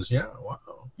 Accountants, yeah, wow.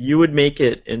 You would make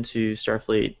it into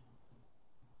Starfleet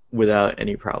without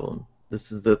any problem.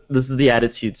 This is the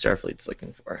attitude Starfleet's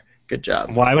looking for. Good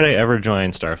job. Why would I ever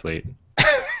join Starfleet?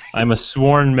 I'm a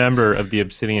sworn member of the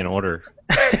Obsidian Order.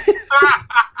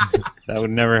 That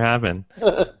would never happen.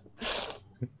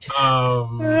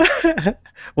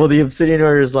 Well, the Obsidian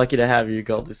Order is lucky to have you,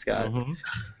 Goldie Scott.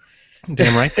 Mm-hmm.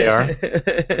 Damn right they are.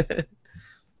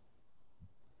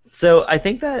 So I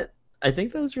think those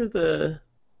were the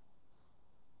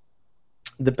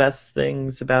best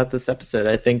things about this episode.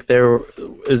 I think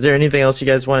is there anything else you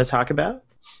guys want to talk about?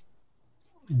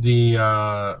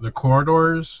 The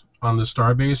corridors on the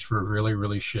starbase were really,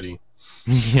 really shitty.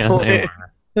 Yeah, they were.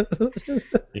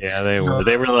 Yeah, they were.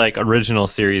 They were like original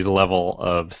series level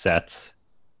of sets.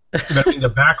 But I mean, the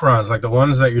backgrounds, like the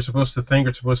ones that you're supposed to think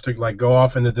are supposed to like go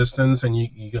off in the distance, and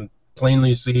you can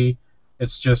plainly see,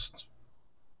 it's just,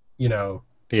 Yeah.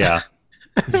 Yeah.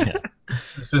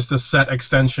 It's just a set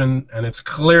extension, and it's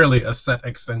clearly a set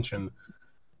extension.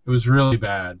 It was really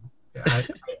bad.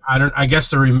 I guess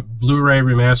the Blu-ray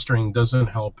remastering doesn't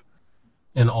help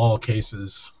in all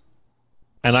cases.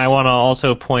 And I want to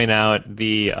also point out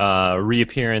the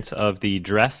reappearance of the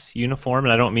dress uniform,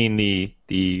 and I don't mean the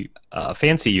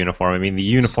fancy uniform. I mean the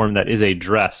uniform that is a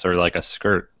dress or like a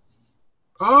skirt.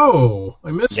 Oh,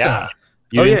 I missed that.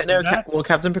 Well,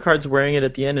 Captain Picard's wearing it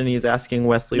at the end, and he's asking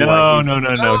Wesley why. No,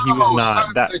 he was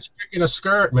not. That in a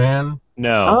skirt, man.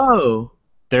 No. Oh.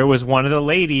 There was one of the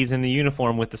ladies in the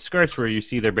uniform with the skirts where you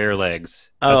see their bare legs.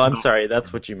 I'm sorry.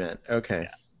 That's what you meant. Okay.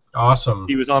 Yeah. Awesome.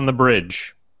 He was on the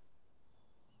bridge.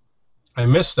 I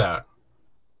missed that.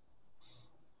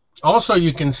 Also,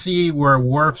 you can see where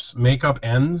Worf's makeup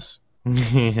ends.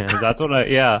 Yeah, that's what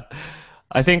I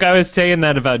think I was saying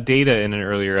that about Data in an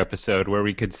earlier episode where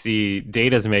we could see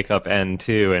Data's makeup end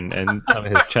too and some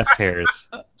of his chest hairs.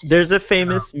 There's a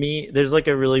famous meme. There's like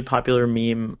a really popular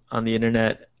meme on the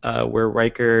internet where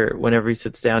Riker, whenever he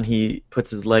sits down, he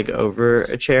puts his leg over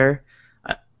a chair.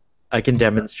 I can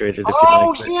demonstrate it if you like.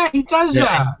 Oh yeah, he does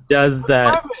that. He does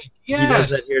that. Yes. He does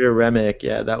that here to Remick.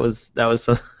 Yeah, that was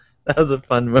a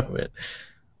fun moment.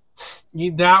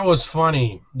 That was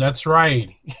funny. That's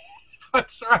right.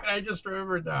 That's right. I just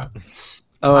remembered that.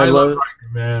 Oh, I love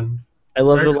Riker, man. I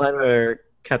love the line where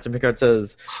Captain Picard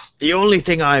says, "The only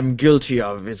thing I'm guilty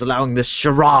of is allowing this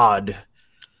charade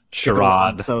to go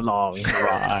on Charade. so long."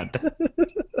 Charade.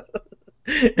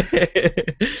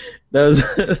 I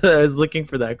was looking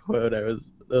for that quote. That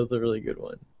was a really good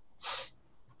one.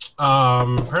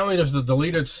 Apparently, there's a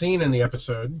deleted scene in the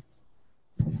episode.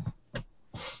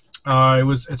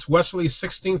 It's Wesley's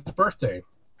 16th birthday,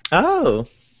 Oh.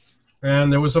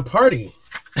 and there was a party,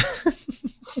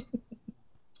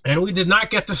 and we did not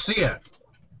get to see it.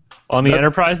 On the That's-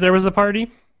 Enterprise, there was a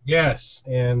party? Yes,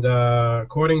 and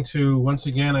according to, once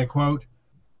again, I quote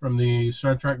from the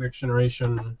Star Trek Next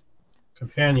Generation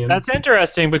companion. That's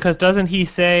interesting because doesn't he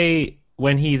say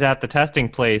when he's at the testing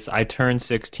place, I turned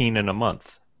 16 in a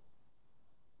month?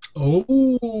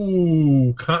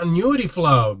 Oh, continuity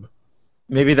flub.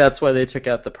 Maybe that's why they took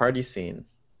out the party scene.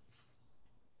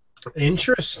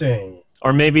 Interesting.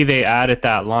 Or maybe they added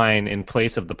that line in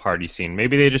place of the party scene.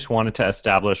 Maybe they just wanted to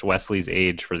establish Wesley's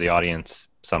age for the audience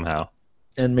somehow.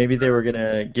 And maybe they were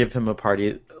gonna give him a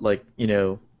party, like, in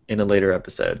a later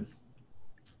episode.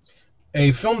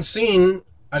 A film scene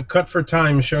cut for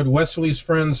time showed Wesley's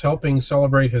friends helping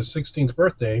celebrate his 16th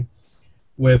birthday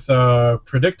with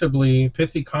predictably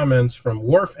pithy comments from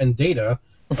Worf and Data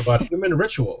about human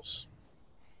rituals.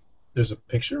 There's a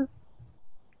picture?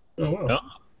 Oh, wow.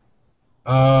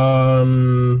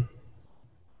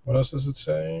 What else does it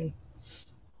say?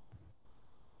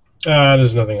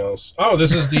 There's nothing else. Oh,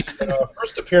 this is the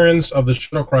first appearance of the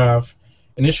shuttlecraft,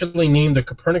 initially named the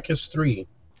Copernicus 3.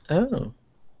 Oh.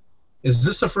 Is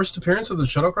this the first appearance of the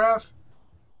shuttlecraft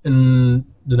in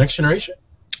the Next Generation?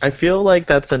 I feel like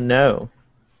that's a no.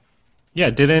 Yeah,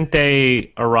 didn't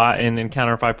they arrive in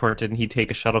Encounter 5 didn't he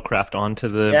take a shuttlecraft onto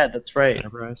the Yeah, that's right.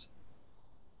 Enterprise?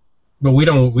 But we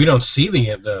don't see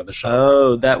the shuttle.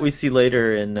 Oh, that we see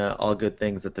later in All Good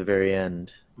Things at the very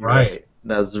end. Right.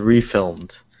 That's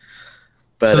refilmed.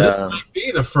 But So this might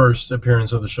be the first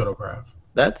appearance of the shuttlecraft.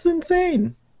 that's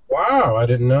insane. Wow, I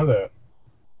didn't know that.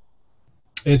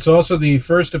 It's also the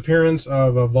first appearance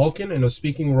of a Vulcan in a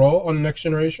speaking role on Next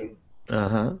Generation.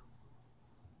 Uh-huh.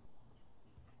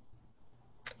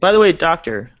 By the way,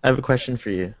 Doctor, I have a question for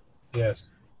you. Yes.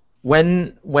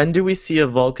 When do we see a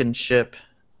Vulcan ship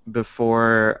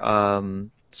before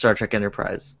Star Trek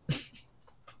Enterprise?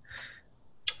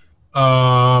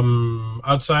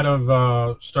 Outside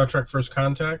of Star Trek First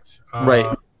Contact.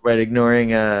 Right,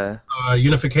 ignoring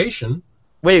Unification.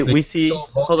 Wait, They we see. don't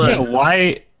Hold Vulcan Yeah, on. ship.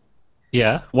 why?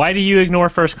 Yeah, why do you ignore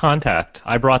First Contact?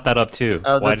 I brought that up too.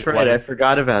 Oh, Why- that's right. why- I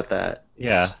forgot about that.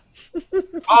 Yeah.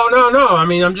 Oh no. I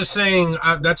mean, I'm just saying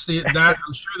that.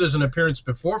 I'm sure there's an appearance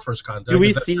before First Contact. Do we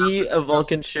but that- see a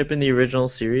Vulcan ship in the original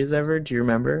series ever? Do you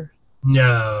remember?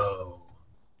 No.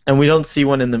 And we don't see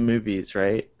one in the movies,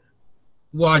 right?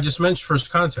 Well, I just mentioned First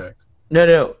Contact.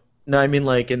 No. I mean,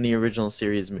 like in the original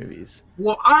series movies.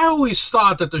 Well, I always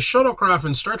thought that the shuttlecraft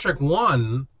in Star Trek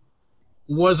 1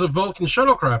 was a Vulcan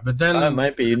shuttlecraft, but then It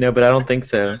might be. No, but I don't think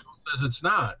so. says it's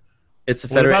not. It's a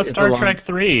What about Federation. Star Trek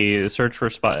 3, Search for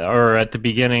Spy, or at the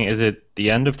beginning, is it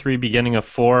the end of 3, beginning of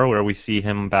 4, where we see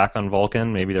him back on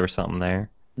Vulcan? Maybe there was something there.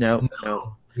 No.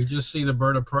 We just see the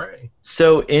bird of prey.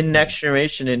 So in Next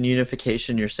Generation and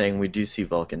Unification, you're saying we do see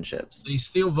Vulcan ships. They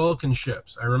steal Vulcan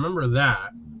ships. I remember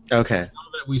that. Okay.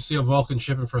 That we see a Vulcan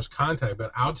ship in First Contact,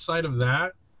 but outside of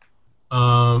that,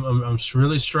 I'm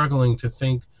really struggling to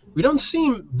think. We don't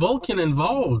see Vulcan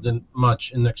involved in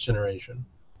much in Next Generation.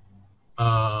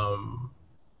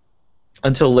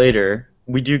 Until later,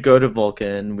 we do go to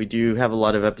Vulcan. We do have a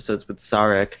lot of episodes with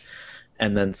Sarek,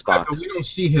 and then Spock. But we don't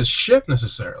see his ship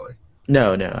necessarily.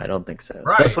 No, I don't think so.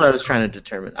 Right. That's what I was trying to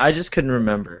determine. I just couldn't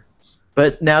remember.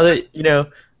 But now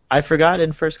that I forgot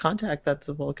in First Contact that's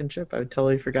a Vulcan ship. I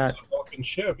totally forgot. It's a Vulcan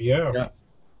ship, yeah. Yeah.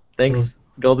 Thanks.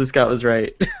 Goldie Scott was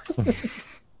right.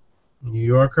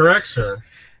 You are correct, sir.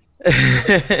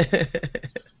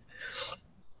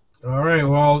 All right.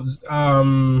 Well,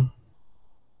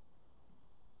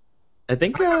 I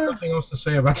think. I have nothing else to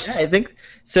say about this. I think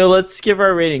so. Let's give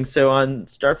our rating. So on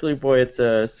Starfleet Boy, it's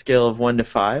a scale of 1 to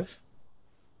 5,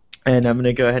 and I'm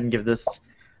gonna go ahead and give this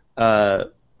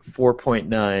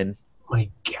 4.9. My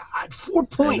God,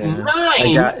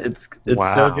 4.9. It's so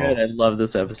Wow. good. I love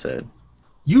this episode.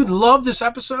 You love this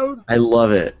episode? I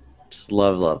love it. Just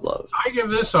love. I give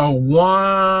this a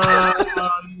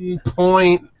 1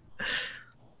 point.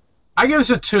 I give this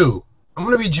a 2. I'm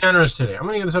gonna be generous today. I'm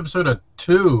gonna give this episode a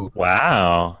 2.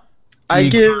 Wow. I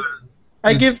Because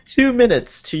give 2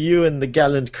 minutes to you and the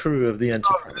gallant crew of the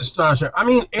Enterprise. Star Trek. I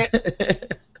mean,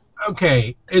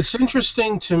 okay, it's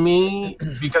interesting to me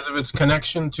because of its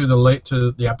connection to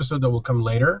the episode that will come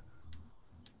later.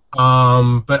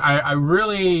 But I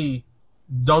really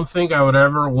don't think I would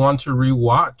ever want to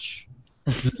rewatch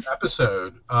this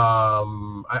episode.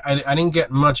 I didn't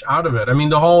get much out of it. I mean,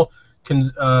 the whole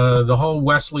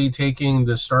Wesley taking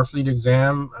the Starfleet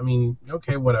exam. I mean,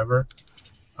 okay, whatever.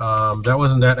 That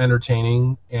wasn't that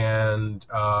entertaining, and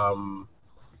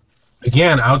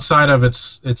again, outside of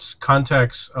its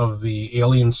context of the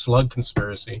alien slug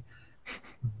conspiracy,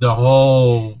 the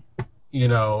whole,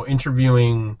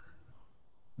 interviewing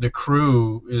the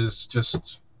crew is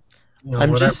just,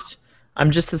 whatever. I'm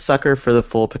just a sucker for the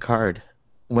full Picard.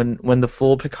 When the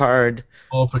full Picard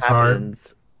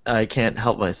happens, I can't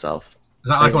help myself. Is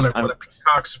that like when a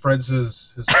peacock spreads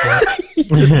his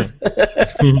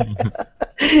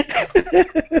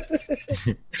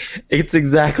It's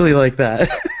exactly like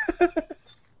that.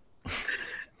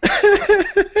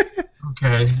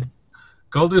 Okay.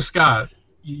 Golden Scott,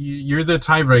 you're the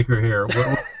tiebreaker here.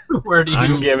 Where do you...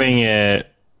 I'm giving it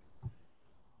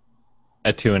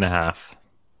a 2.5.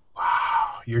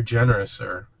 Wow, you're generous,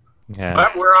 sir. Yeah.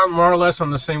 But we're on more or less on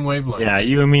the same wavelength. Yeah,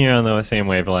 you and me are on the same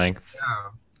wavelength.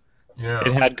 Yeah.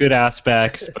 It had good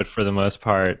aspects, but for the most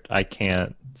part, I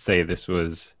can't say this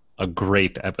was a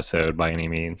great episode by any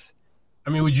means. I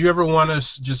mean, would you ever want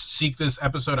to just seek this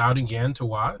episode out again to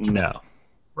watch? No.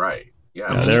 Right. Yeah.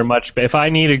 No, there are much. If I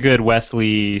need a good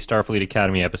Wesley Starfleet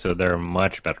Academy episode, there are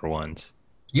much better ones.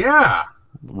 Yeah.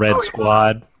 Red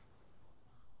Squad.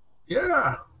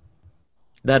 Yeah.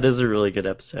 That is a really good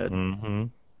episode. Mm-hmm.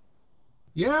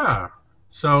 Yeah.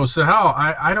 So Sahel,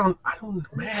 I don't,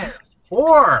 man.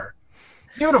 4.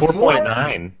 Give it a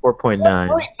 4.9. 4.9.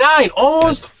 4.9.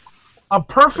 Almost a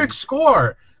perfect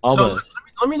score. Almost. So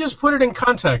let me just put it in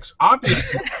context.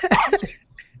 Obviously,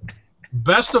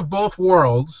 Best of Both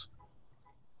Worlds,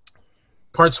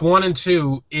 parts 1 and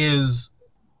 2 is...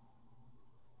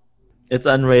 It's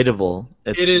unrateable.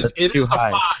 It is too a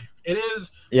high. 5. It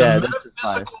is Yeah, the that's a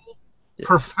 5. metaphysical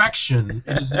perfection.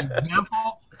 It is an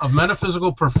example of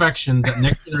metaphysical perfection that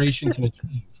Next Generation can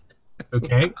achieve.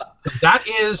 Okay? That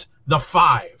is the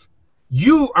 5.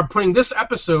 You are putting this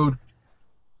episode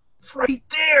right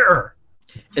there.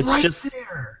 It's right just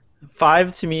there.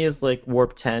 5 to me is like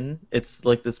Warp 10. It's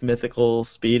like this mythical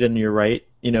speed, and you're right.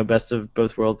 Best of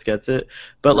Both Worlds gets it.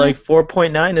 But like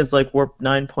 4.9 is like Warp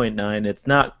 9.9. It's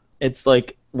not. It's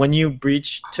like when you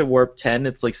breach to Warp 10,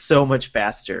 it's like so much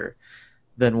faster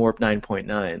than Warp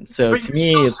 9.9. So But to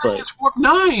me, it's like it's Warp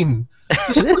 9.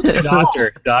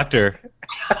 Doctor,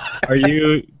 are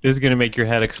you? This is gonna make your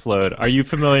head explode. Are you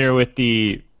familiar with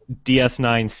the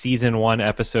DS9 Season 1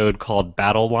 episode called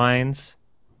Battle Lines?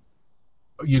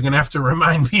 You're gonna have to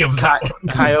remind me of that one.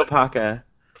 Kaiopaka.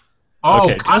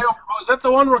 Oh, Okay, is that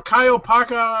the one where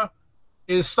Kaiopaka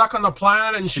is stuck on the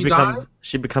planet and she dies?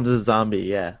 She becomes a zombie.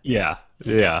 Yeah.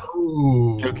 Yeah.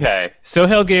 Ooh. Okay.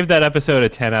 Sohail gave that episode a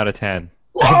 10 out of 10.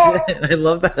 Whoa! I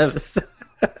love that episode.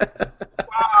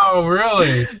 Wow,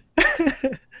 really?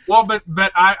 Well, but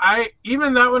I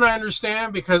even that one I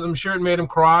understand because I'm sure it made him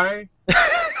cry.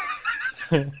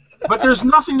 But there's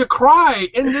nothing to cry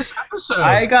in this episode.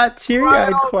 I got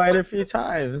teary-eyed quite a few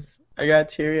times. I got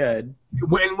teary-eyed.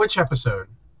 In which episode?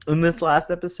 In this last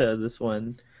episode, this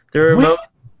one. There were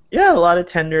a lot of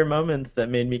tender moments that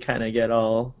made me kind of get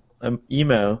all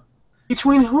emo.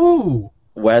 Between who?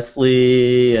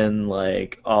 Wesley and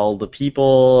like all the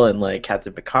people, and like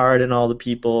Captain Picard and all the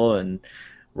people, and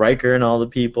Riker and all the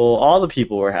people. All the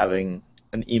people were having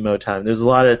an emo time. There's a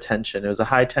lot of tension. It was a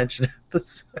high tension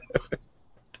episode.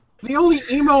 The only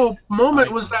emo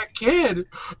moment was that kid.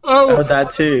 Oh,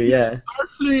 that too, yeah.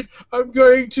 Starfleet, I'm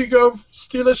going to go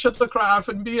steal a shuttlecraft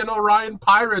and be an Orion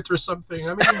pirate or something.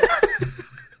 I mean,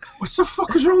 what the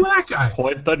fuck was wrong with that guy?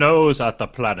 Point the nose at the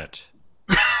planet.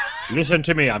 Listen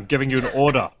to me, I'm giving you an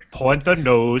order. Point the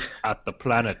nose at the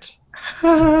planet. He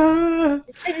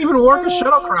can't even work a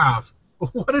shuttlecraft.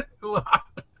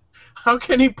 How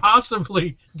can he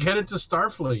possibly get into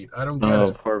Starfleet? I don't get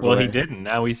it. Poor boy. Well, he didn't.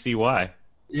 Now we see why.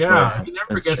 Yeah, he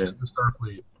never that's gets true. into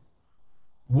Starfleet.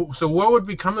 So what would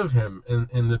become of him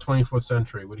in the 24th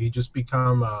century? Would he just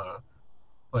become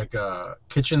like a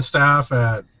kitchen staff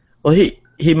at... Well,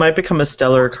 he might become a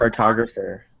stellar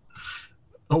cartographer.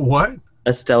 A what?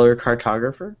 A stellar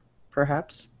cartographer,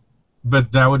 perhaps?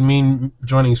 But that would mean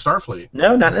joining Starfleet.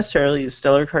 No, not necessarily.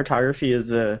 Stellar cartography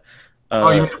is a... Oh,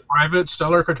 you mean a private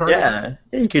stellar cartographer? Yeah,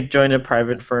 he could join a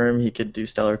private firm. He could do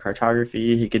stellar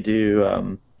cartography. He could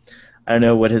do... I don't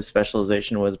know what his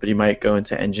specialization was, but he might go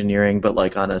into engineering, but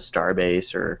like on a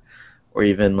starbase or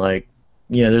even like,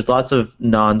 there's lots of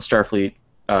non-Starfleet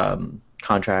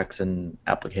contracts and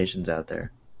applications out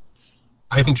there.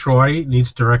 I think Troy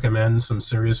needs to recommend some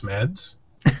serious meds,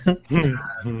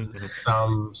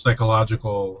 some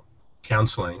psychological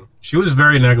counseling. She was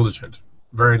very negligent.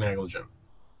 Very negligent.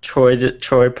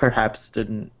 Troy perhaps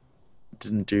didn't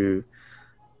do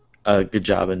a good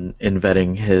job in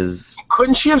vetting his.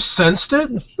 Couldn't she have sensed it?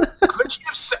 Couldn't she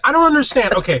have? I don't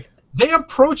understand. Okay, they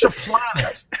approach a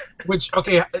planet, which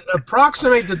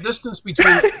approximate the distance between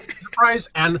Enterprise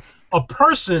and a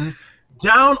person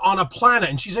down on a planet,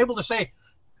 and she's able to say,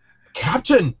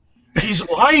 "Captain, he's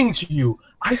lying to you.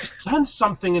 I sense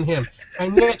something in him,"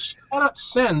 and yet she cannot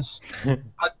sense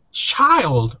a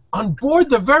child on board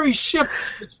the very ship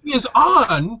that she is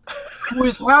on, who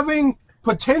is having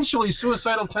potentially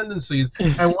suicidal tendencies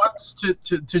and wants to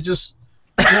just,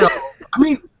 I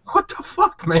mean, what the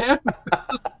fuck, man? It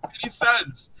doesn't make any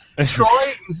sense.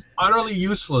 Troy is utterly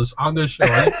useless on this show.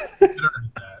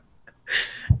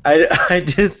 I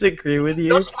disagree with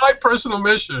you. That's my personal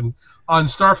mission on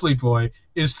Starfleet Boy,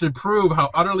 is to prove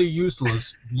how utterly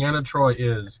useless Deanna Troi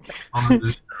is on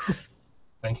this show.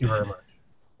 Thank you very much.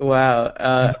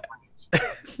 Wow.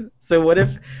 So what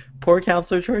if poor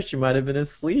Counselor Troi, she might have been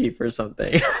asleep or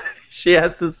something? She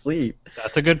has to sleep.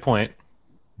 That's a good point.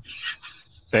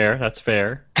 Fair. That's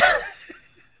fair.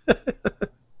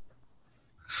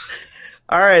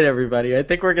 All right, everybody. I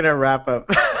think we're gonna wrap up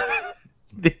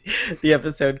the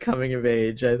episode Coming of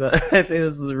Age. I think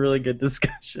this is a really good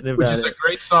discussion about it. Which is a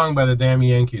great song by the Damn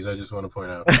Yankees, I just want to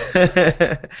point out.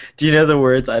 Do you know the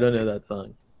words? I don't know that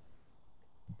song.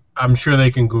 I'm sure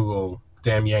they can Google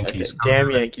Damn Yankees. Okay.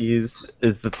 Damn Yankees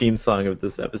is the theme song of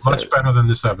this episode. Much better than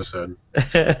this episode.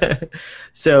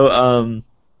 So,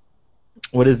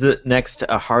 what is it next?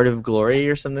 A Heart of Glory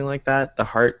or something like that? The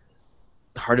Heart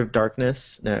of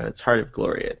Darkness? No, it's Heart of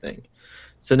Glory, I think.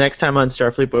 So next time on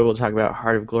Starfleet Boy, we'll talk about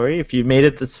Heart of Glory. If you made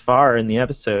it this far in the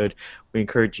episode, we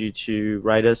encourage you to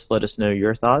write us, let us know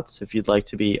your thoughts. If you'd like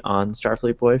to be on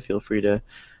Starfleet Boy, feel free to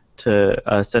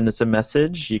send us a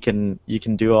message. You can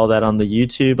do all that on the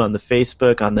YouTube, on the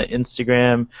Facebook, on the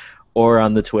Instagram, or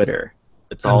on the Twitter.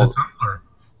 It's and all. The Tumblr.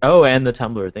 Oh, and the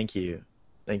Tumblr. Thank you.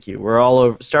 We're all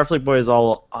over. Starfleet Boy is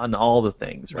all on all the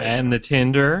things, right? And the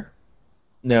Tinder.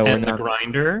 No, and we're the not.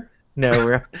 Grinder. No,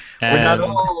 we're And, not.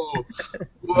 Whoa!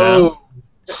 No. Oh,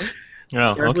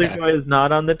 Starfleet okay. Boy is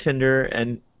not on the Tinder,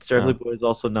 and Starfleet Boy is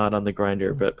also not on the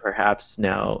Grinder. But perhaps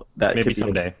now that Maybe could be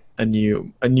someday. a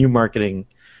new marketing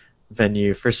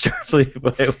venue for Starfleet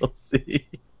Boy. We'll see.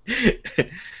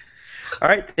 All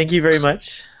right, thank you very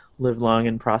much. Live long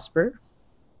and prosper,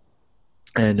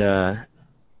 and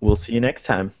we'll see you next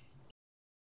time.